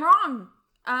 I'm wrong.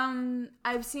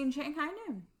 I've seen Shanghai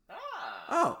Noon. Ah.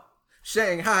 Oh.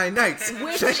 Shanghai Nights.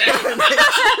 Which- Shanghai Nights.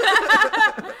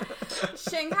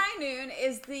 Shanghai Noon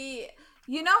is the...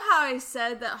 You know how I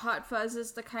said that Hot Fuzz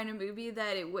is the kind of movie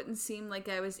that it wouldn't seem like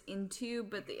I was into,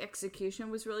 but the execution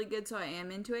was really good, so I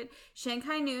am into it?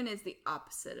 Shanghai Noon is the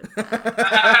opposite of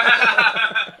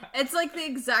that. It's like the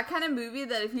exact kind of movie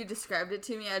that if you described it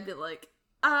to me, I'd be like,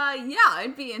 yeah,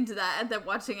 I'd be into that. And then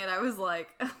watching it, I was like,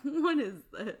 what is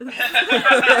this? You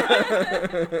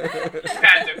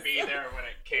had to be there when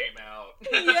it came out.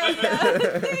 Yeah,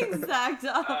 the exact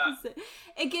opposite.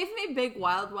 It gave me big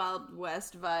Wild Wild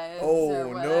West vibes or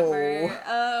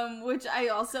whatever. Which I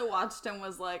also watched and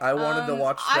was like, I wanted to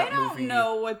watch that I don't movie.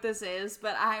 know what this is,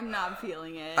 but I'm not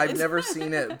feeling it. I've never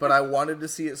seen it, but I wanted to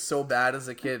see it so bad as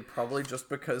a kid, probably just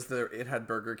because it had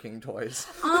Burger King toys.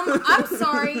 I'm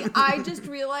sorry. I just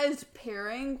realized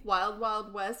pairing Wild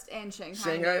Wild West and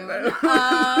Shanghai Noon. Noon.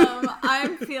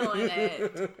 I'm feeling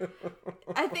it.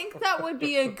 I think that would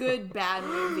be a good bad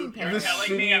movie You're pairing.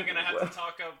 telling me I'm gonna have to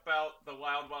talk about the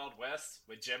Wild Wild West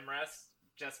with Jim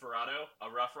Desperado, a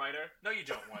Rough Rider? No, you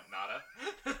don't want Nada.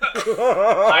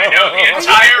 I know the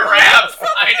entire rap!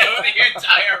 I know the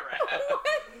entire rap!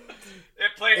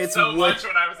 It played It's so what- much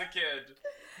when I was a kid.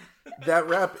 That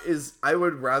rap is... I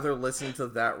would rather listen to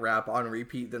that rap on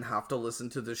repeat than have to listen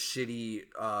to the shitty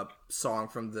song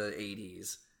from the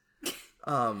 80s.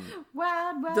 Wild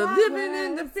Wild The living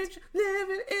in the West. future,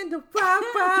 living in the wild,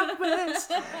 wild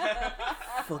west.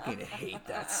 Fucking hate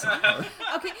that song.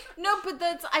 Okay, no, but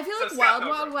I feel So like Scott Wild Pilgrim.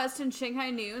 Wild West and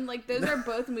Shanghai Noon, like those are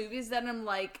both movies that I'm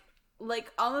like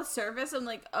on the surface, I'm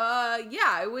like, yeah,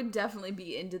 I would definitely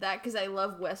be into that because I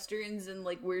love westerns and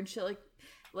like weird shit,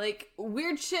 like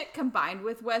weird shit combined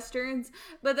with westerns.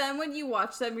 But then when you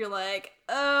watch them, you're like,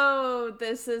 oh,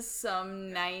 this is some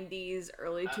 90s,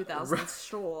 early 2000s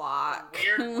schlock.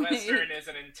 Weird Like- Western is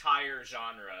an entire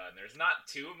genre, and there's not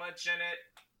too much in it.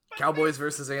 but Cowboys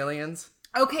versus Aliens.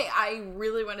 Okay, I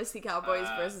really want to see Cowboys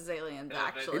versus Aliens.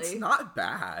 Actually, It's not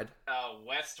bad.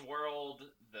 Westworld,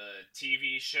 the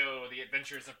TV show, The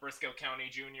Adventures of Briscoe County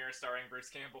Jr., starring Bruce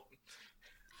Campbell.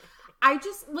 I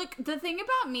just, like, the thing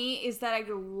about me is that I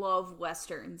love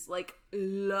westerns. Like,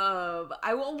 love.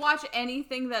 I will watch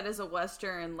anything that is a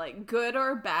western, like, good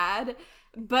or bad,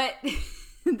 but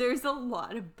there's a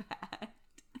lot of bad.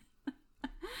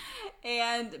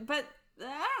 But,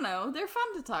 I don't know, they're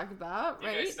fun to talk about, You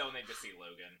right? guys still need to see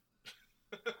Logan.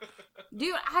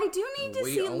 Dude, I do need to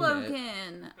We see own it.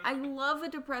 Logan. I love a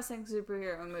depressing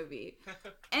superhero movie.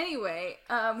 Anywve,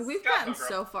 we've Scott gotten Pilgrim.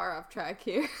 so far off track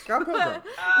here. Scott Pilgrim.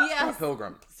 Yes. Scott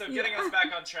Pilgrim. So getting us back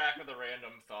on track with a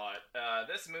random thought,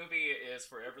 this movie is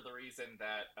forever the reason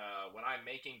that when I'm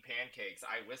making pancakes,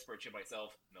 I whisper to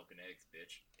myself, milk and eggs,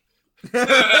 bitch.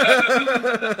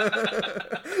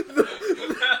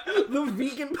 The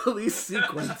vegan police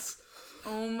sequence.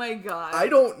 Oh my god. I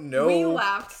don't know. We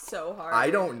laughed so hard.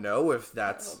 I don't know if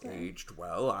that's aged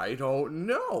well. I don't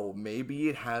know. Maybe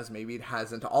it has, maybe it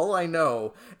hasn't. All I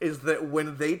know is that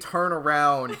when they turn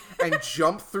around and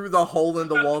jump through the hole in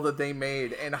the wall that they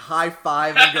made and high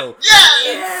five and go,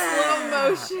 Slow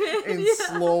motion. in Yeah.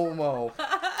 slow-mo,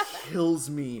 kills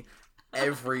me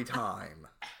every time.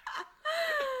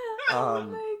 Oh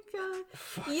my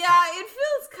god. Yeah, it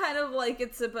feels kind of like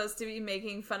it's supposed to be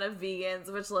making fun of vegans,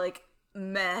 which, like,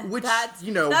 meh. Which, that's,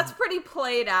 you know- that's pretty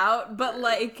played out, but,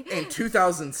 like... In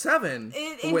 2007,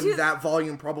 In when two- that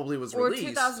volume probably was Or released,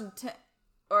 2010...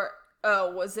 Or,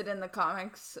 oh, was it in the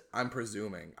comics? I'm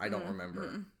presuming. I don't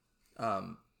remember.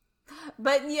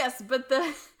 But yes, but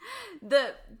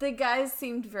the guys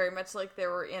seemed very much like they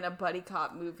were in a buddy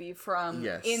cop movie from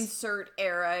insert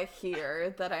era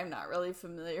here that I'm not really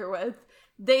familiar with.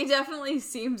 They definitely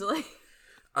seemed like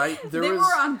they were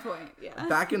on point. Yeah,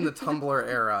 back in the Tumblr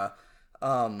era,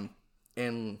 I'm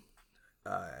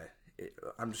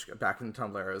just back in the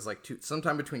Tumblr era. It was like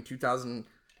sometime between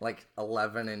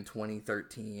 2011 and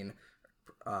 2013,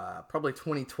 probably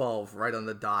 2012, right on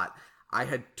the dot. I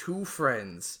had two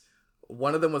friends.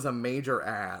 One of them was a major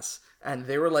ass, and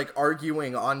they were like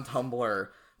arguing on Tumblr.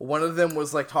 One of them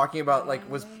was like talking about like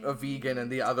was a vegan,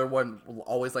 and the other one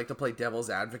always liked to play devil's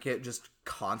advocate just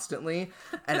constantly.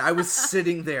 And I was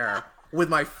sitting there with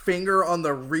my finger on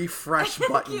the refresh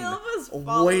button,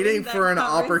 waiting for an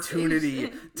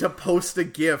opportunity to post a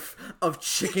GIF of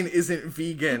chicken isn't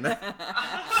vegan. And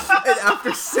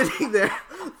after sitting there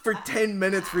for 10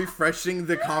 minutes refreshing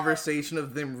the conversation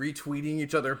of them retweeting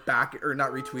each other back, or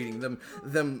not retweeting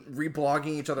them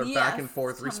reblogging each other back and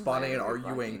forth, responding and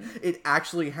arguing, it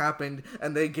actually happened,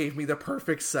 and they gave me the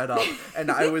perfect setup, and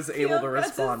I was able to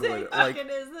respond with it. Like,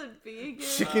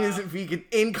 chicken isn't vegan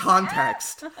in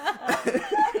context.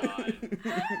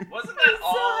 Wasn't that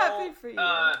all happy for you.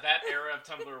 that era of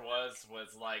Tumblr was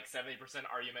like 70%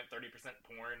 argument, 30%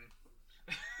 porn?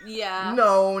 Yeah.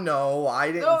 No,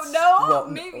 I didn't. No,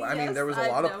 maybe. I mean, there was a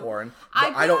lot of porn.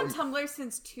 I've been on Tumblr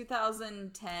since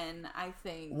 2010, I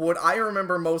think. What I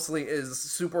remember mostly is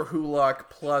Super Hulak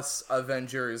plus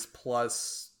Avengers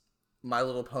plus My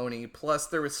Little Pony, plus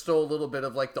there was still a little bit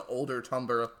of like the older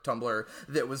Tumblr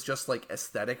that was just like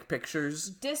aesthetic pictures.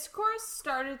 Discourse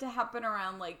started to happen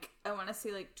around like, I want to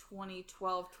say like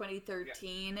 2012,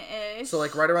 2013-ish. So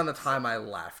like right around the time I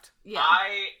left. Yeah.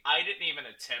 I didn't even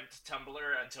attempt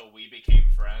Tumblr until we became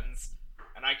friends,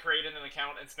 and I created an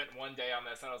account and spent one day on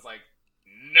this, and I was like,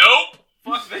 nope,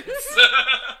 fuck this.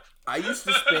 I used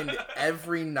to spend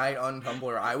every night on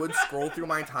Tumblr. I would scroll through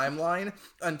my timeline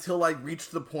until I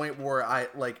reached the point where I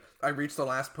reached the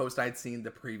last post I'd seen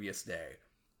the previous day.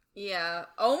 Yeah.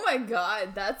 Oh my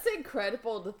god, that's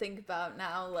incredible to think about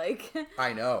now. Like,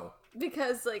 I know.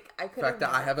 Because like I could. The fact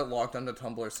that I haven't logged onto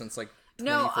Tumblr since like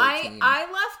 2014. No,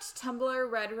 I left Tumblr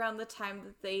right around the time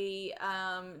that they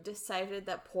decided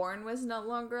that porn was no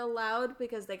longer allowed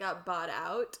because they got bought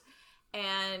out.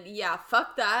 And yeah,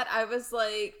 fuck that. I was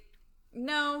like,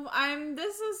 no, I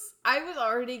was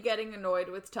already getting annoyed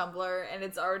with Tumblr, and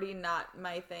it's already not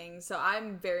my thing, so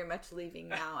I'm very much leaving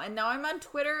now. And now I'm on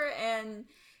Twitter, and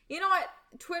you know what?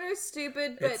 Twitter's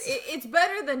stupid, but it's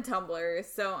better than Tumblr,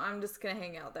 so I'm just gonna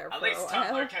hang out there for a while. At least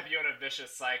Tumblr kept you in a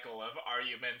vicious cycle of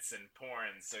arguments and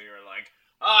porn, so you're like,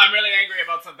 oh, I'm really angry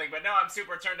about something, but now I'm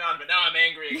super turned on, but now I'm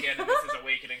angry again, and this is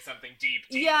awakening something deep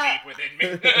within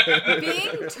me.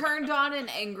 Being turned on and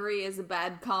angry is a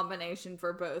bad combination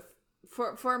for both.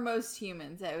 For most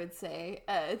humans, I would say.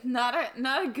 Not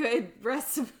a good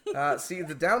recipe. See,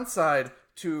 the downside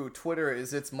to Twitter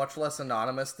is it's much less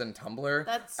anonymous than Tumblr.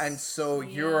 And so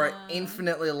you're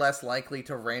infinitely less likely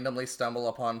to randomly stumble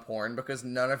upon porn because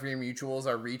none of your mutuals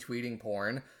are retweeting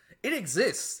porn. It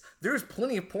exists. There's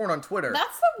plenty of porn on Twitter.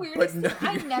 That's the weirdest thing.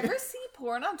 I never see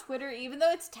porn on Twitter, even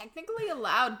though it's technically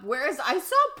allowed. Whereas I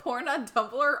saw porn on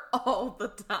Tumblr all the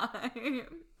time.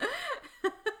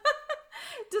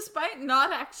 Despite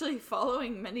not actually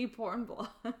following many porn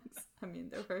blogs. I mean,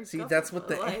 there were that's what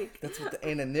the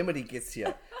anonymity gets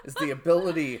you, is the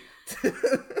ability to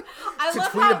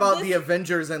tweet about the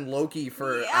Avengers and Loki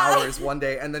for hours one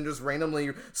day, and then just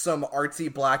randomly some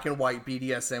artsy black and white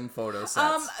BDSM photo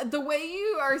sets. The way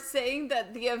you are saying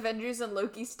that the Avengers and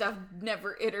Loki stuff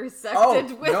never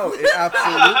intersected with... no, it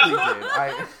absolutely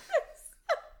did.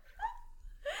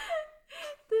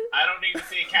 I don't need to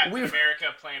see Captain America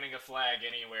planting a flag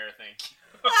anywhere, thank you.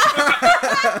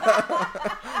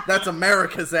 That's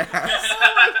America's ass.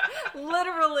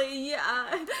 Literally,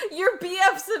 yeah. Your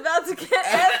BF's about to get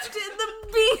effed in the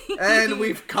beat. And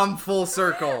we've come full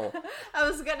circle. I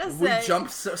was gonna say. We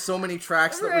jumped so many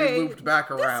tracks that we looped back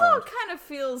around. This all kind of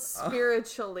feels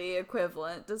spiritually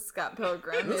equivalent to Scott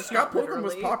Pilgrim. Scott Pilgrim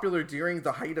was popular during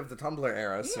the height of the Tumblr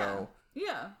era, so...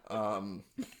 Yeah.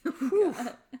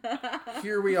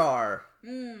 Here we are.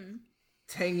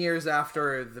 10 years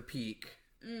after the peak.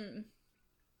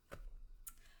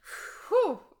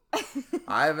 Whew.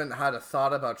 I haven't had a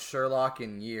thought about Sherlock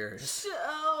in years.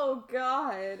 Oh,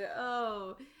 God.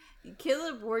 Oh.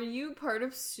 Caleb, were you part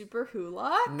of Super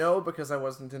Hulak? No, because I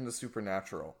wasn't into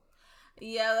Supernatural.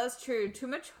 Yeah, that's true. Too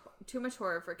much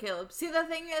horror for Caleb. See, the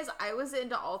thing is, I was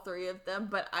into all three of them,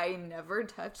 but I never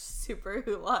touched Super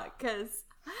Hulak because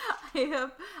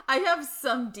I have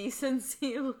some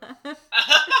decency left.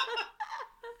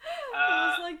 I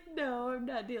was like, no, I'm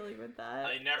not dealing with that.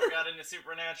 I never got into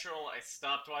Supernatural. I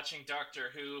stopped watching Doctor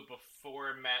Who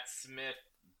before Matt Smith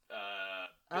bit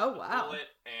Oh, the wow. bullet,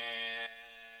 and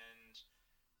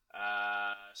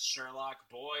Sherlock.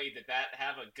 Boy, did that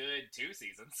have a good 2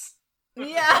 seasons. Yeah.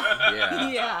 Yeah.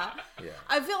 Yeah. Yeah.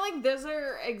 I feel like those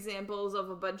are examples of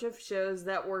a bunch of shows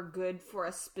that were good for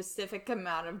a specific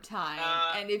amount of time.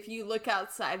 And if you look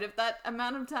outside of that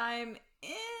amount of time,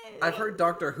 I've heard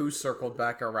Doctor Who circled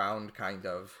back around, kind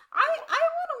of. I want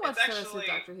to watch It's the rest of actually-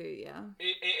 Doctor Who, yeah.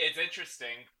 It's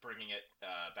interesting bringing it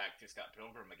back to Scott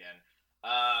Pilgrim again.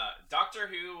 Doctor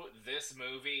Who, this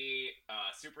movie,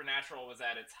 Supernatural was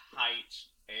at its height,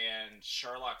 and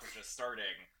Sherlock was just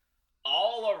starting.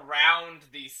 All around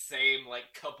the same,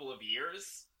 couple of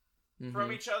years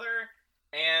from each other.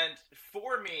 And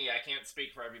for me, I can't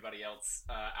speak for everybody else,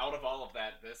 out of all of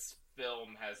that, this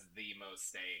film has the most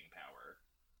staying power.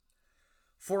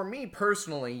 For me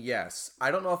personally, yes.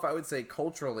 I don't know if I would say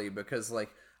culturally, because,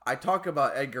 I talk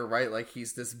about Edgar Wright like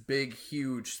he's this big,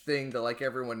 huge thing that,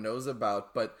 everyone knows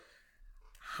about, but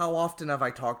how often have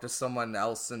I talked to someone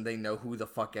else and they know who the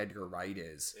fuck Edgar Wright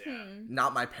is? Yeah.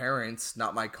 Not my parents,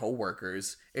 not my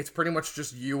coworkers. It's pretty much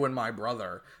just you and my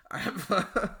brother.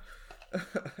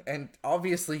 And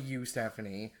obviously you,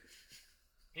 Stephanie.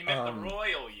 He meant the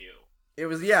royal you. It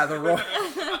was, yeah, the role.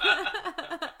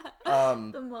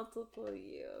 The multiple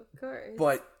you, of course.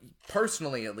 But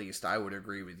personally, at least, I would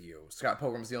agree with you. Scott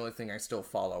Pilgrim's the only thing I still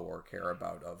follow or care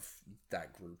about of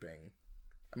that grouping.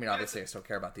 I mean, obviously, I still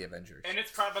care about the Avengers. And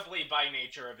it's probably by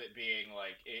nature of it being,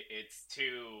 it's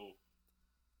 2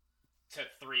 to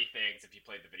 3 things if you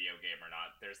played the video game or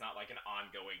not. There's not, an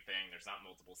ongoing thing. There's not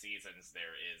multiple seasons.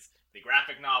 There is the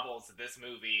graphic novels, this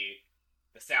movie,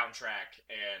 the soundtrack,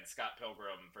 and Scott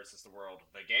Pilgrim vs. the World,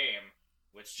 the game,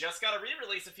 which just got a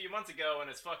re-release a few months ago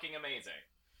and is fucking amazing.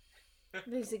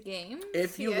 There's a game?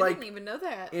 If you I like- didn't even know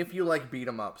that. If you like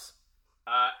beat-em-ups.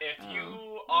 If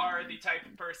you are the type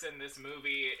of person this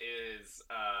movie is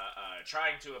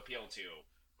trying to appeal to,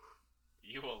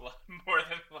 you will more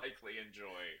than likely enjoy.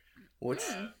 Which,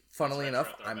 Retro funnily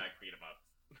enough, throwback beat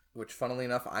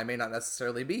 'em up. I may not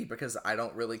necessarily be, because I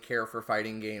don't really care for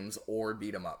fighting games or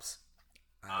beat-em-ups.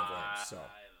 I have learned, so. I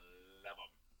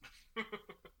love them.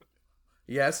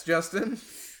 Yes, Justin?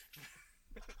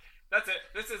 That's it.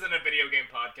 This isn't a video game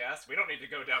podcast. We don't need to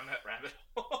go down that rabbit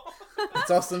hole.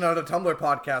 It's also not a Tumblr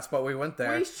podcast, but we went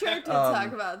there. We sure did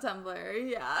talk about Tumblr,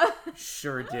 yeah.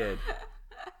 Sure did.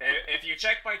 If you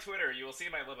check my Twitter, you will see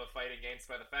my love of fighting games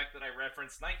by the fact that I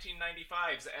referenced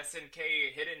 1995's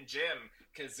SNK Hidden Gem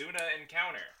Kazuna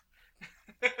Encounter.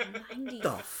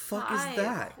 The fuck is 95.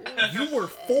 that? Holy You were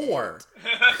shit. 4.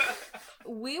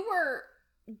 We were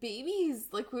babies.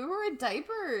 We were in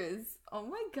diapers. Oh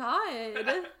my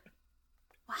god.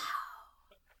 Wow.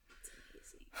 It's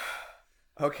amazing.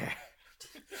 Okay.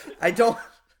 I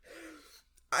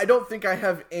don't think I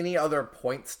have any other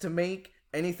points to make.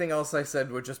 Anything else I said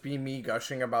would just be me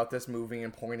gushing about this movie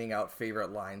and pointing out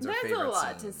favorite lines or There's favorite a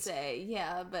lot scenes. to say,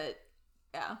 yeah, but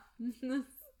yeah.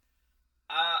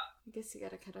 I guess you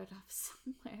gotta cut it off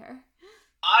somewhere.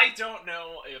 I don't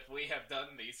know if we have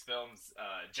done these films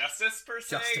justice per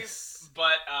se, Justice.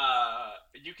 but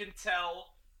you can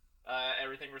tell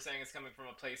everything we're saying is coming from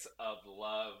a place of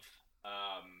love.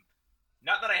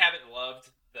 Not that I haven't loved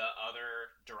the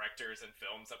other directors and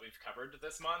films that we've covered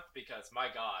this month, because my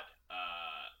god,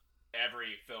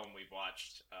 every film we've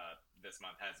watched this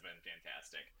month has been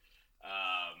fantastic.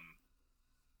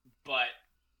 But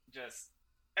just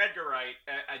Edgar Wright,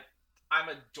 I'm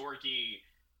a dorky,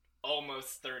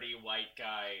 almost 30 white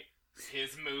guy.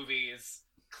 His movies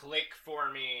click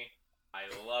for me. I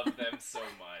love them so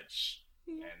much.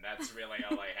 And that's really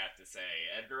all I have to say.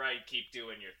 Edgar Wright, keep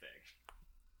doing your thing.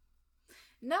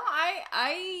 No,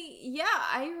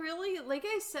 I really, like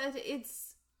I said,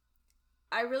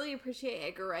 I really appreciate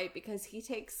Edgar Wright because he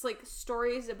takes,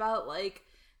 stories about,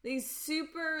 these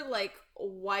super,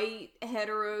 white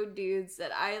hetero dudes that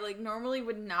I, normally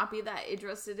would not be that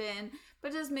interested in,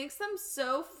 but just makes them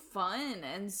so fun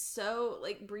and so,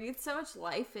 breathes so much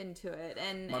life into it.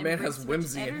 And My and man brings has so much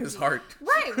whimsy in his energy. heart.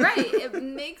 Right. It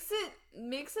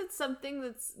makes it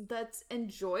something that's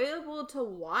enjoyable to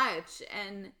watch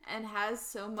and has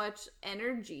so much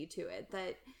energy to it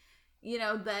that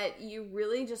that you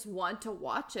really just want to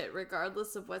watch it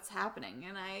regardless of what's happening.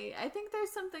 And I think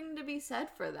there's something to be said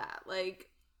for that.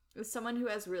 As someone who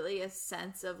has really a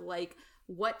sense of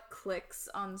what clicks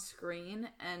on screen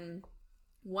and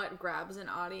what grabs an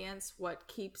audience, what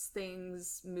keeps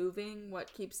things moving,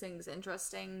 what keeps things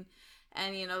interesting.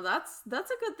 And,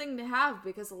 that's a good thing to have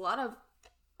because a lot of,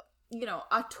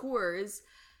 auteurs,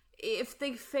 if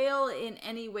they fail in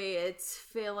any way, it's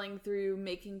failing through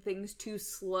making things too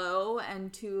slow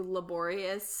and too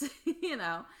laborious,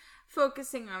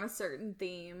 focusing on a certain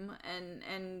theme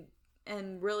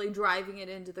and really driving it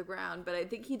into the ground. But I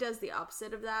think he does the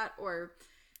opposite of that, or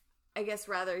I guess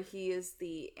rather he is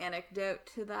the anecdote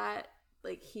to that.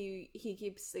 Like he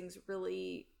keeps things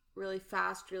really, really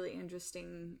fast, really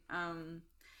interesting,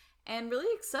 and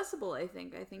really accessible. I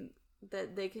think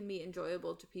that they can be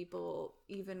enjoyable to people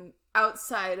even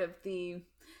outside of the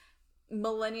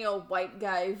millennial white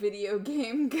guy video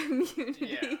game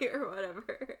community or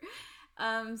whatever.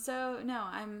 So no,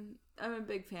 I'm a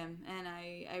big fan, and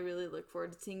I really look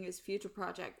forward to seeing his future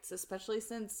projects, especially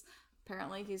since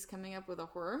apparently he's coming up with a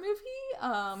horror movie.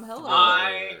 Hello.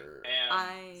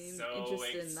 I'm so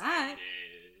interested excited. in that.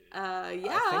 Yeah.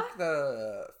 I think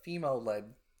the female-led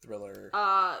thriller.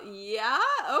 Yeah,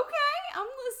 okay, I'm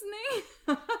listening.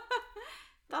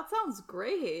 That sounds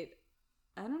great.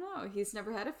 I don't know. He's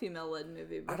never had a female-led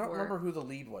movie before. I don't remember who the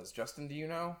lead was. Justin, do you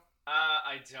know?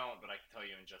 I don't, but I can tell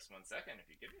you in just 1 second if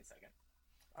you give me a second.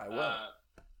 I will.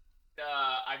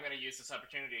 I'm going to use this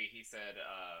opportunity. He said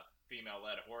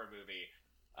female-led horror movie.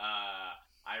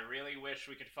 I really wish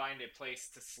we could find a place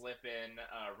to slip in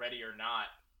Ready or Not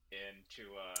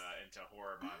into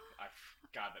horror month.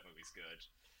 God, that movie's good.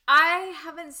 I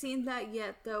haven't seen that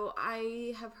yet, though.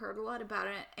 I have heard a lot about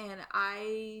it, and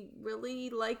I really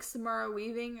like Samara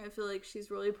Weaving. I feel like she's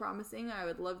really promising. I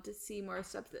would love to see more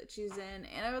stuff that she's in,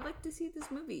 and I would like to see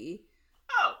this movie.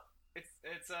 Oh, it's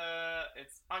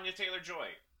Anya Taylor-Joy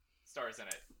stars in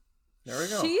it. There we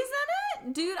go. She's in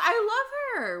it? Dude, I love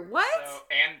her. What?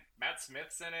 And Matt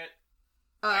Smith's in it.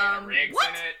 Diana Riggs what?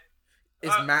 in it.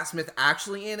 Is Matt Smith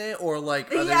actually in it, or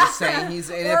like are they just saying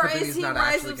he's in it, or but then is he's he not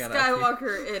Rise actually of gonna?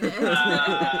 Skywalker in it?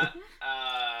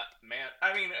 Man,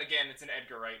 I mean, again, it's an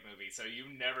Edgar Wright movie, so you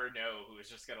never know who is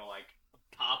just gonna like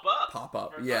pop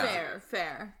up. Yeah.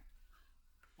 Fair.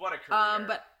 What a career!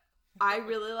 But I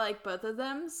really like both of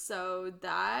them, so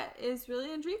that is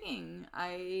really intriguing.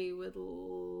 I would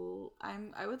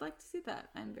like to see that.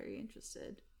 I'm very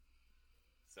interested.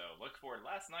 So look for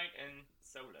Last Night in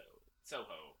Soho.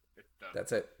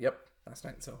 That's it. Yep. Last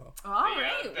Night in Soho. All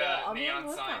right. The Well, I'll be on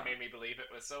neon the sign lookout. made me believe it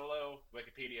was Solo.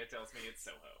 Wikipedia tells me it's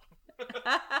Soho.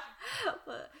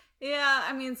 Yeah,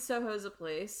 I mean, Soho's a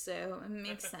place, so it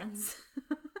makes sense.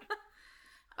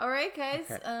 All right, guys.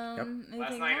 Okay. Anything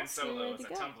Last Night in else? You Solo ready is a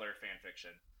to go? Tumblr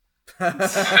fanfiction.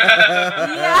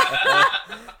 Yeah.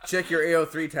 Check your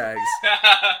AO3 tags.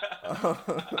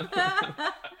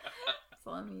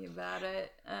 Tell me about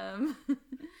it.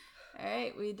 All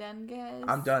right, we done, guys?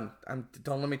 I'm done.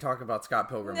 Don't let me talk about Scott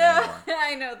Pilgrim No, anymore.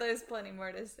 I know there's plenty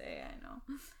more to say. I know.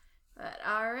 But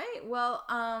all right, well,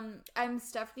 I'm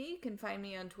Stephanie. You can find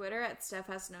me on Twitter at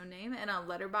StephHasNoName and on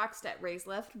Letterboxd at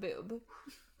RaisLeftBoob.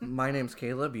 My name's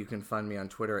Caleb. You can find me on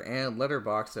Twitter and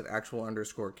Letterboxd at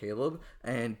 @actual_Caleb.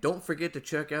 And don't forget to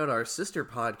check out our sister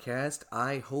podcast,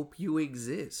 I Hope You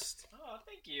Exist. Oh,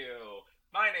 thank you.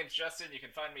 My name's Justin. You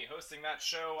can find me hosting that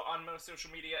show on most social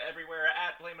media everywhere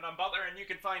at Blame It on Butler, and you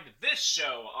can find this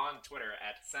show on Twitter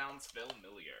at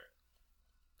SoundsFilmiliar.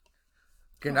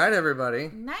 Good night, everybody.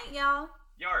 Night, y'all.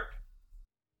 Yarp.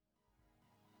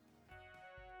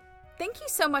 Thank you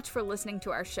so much for listening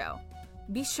to our show.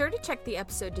 Be sure to check the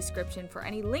episode description for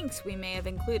any links we may have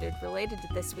included related to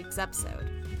this week's episode.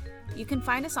 You can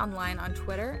find us online on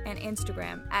Twitter and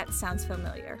Instagram at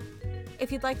SoundsFamiliar.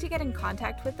 If you'd like to get in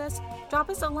contact with us, drop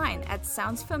us a line at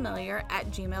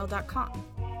soundsfamiliar@gmail.com.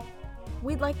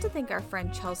 We'd like to thank our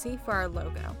friend Chelsea for our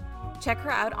logo. Check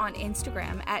her out on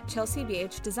Instagram at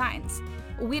ChelseaBHDesigns.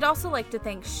 We'd also like to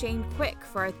thank Shane Quick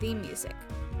for our theme music.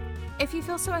 If you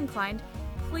feel so inclined,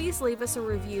 please leave us a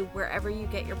review wherever you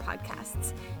get your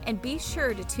podcasts, and be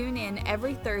sure to tune in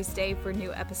every Thursday for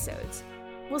new episodes.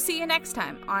 We'll see you next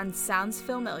time on Sounds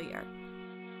Familiar.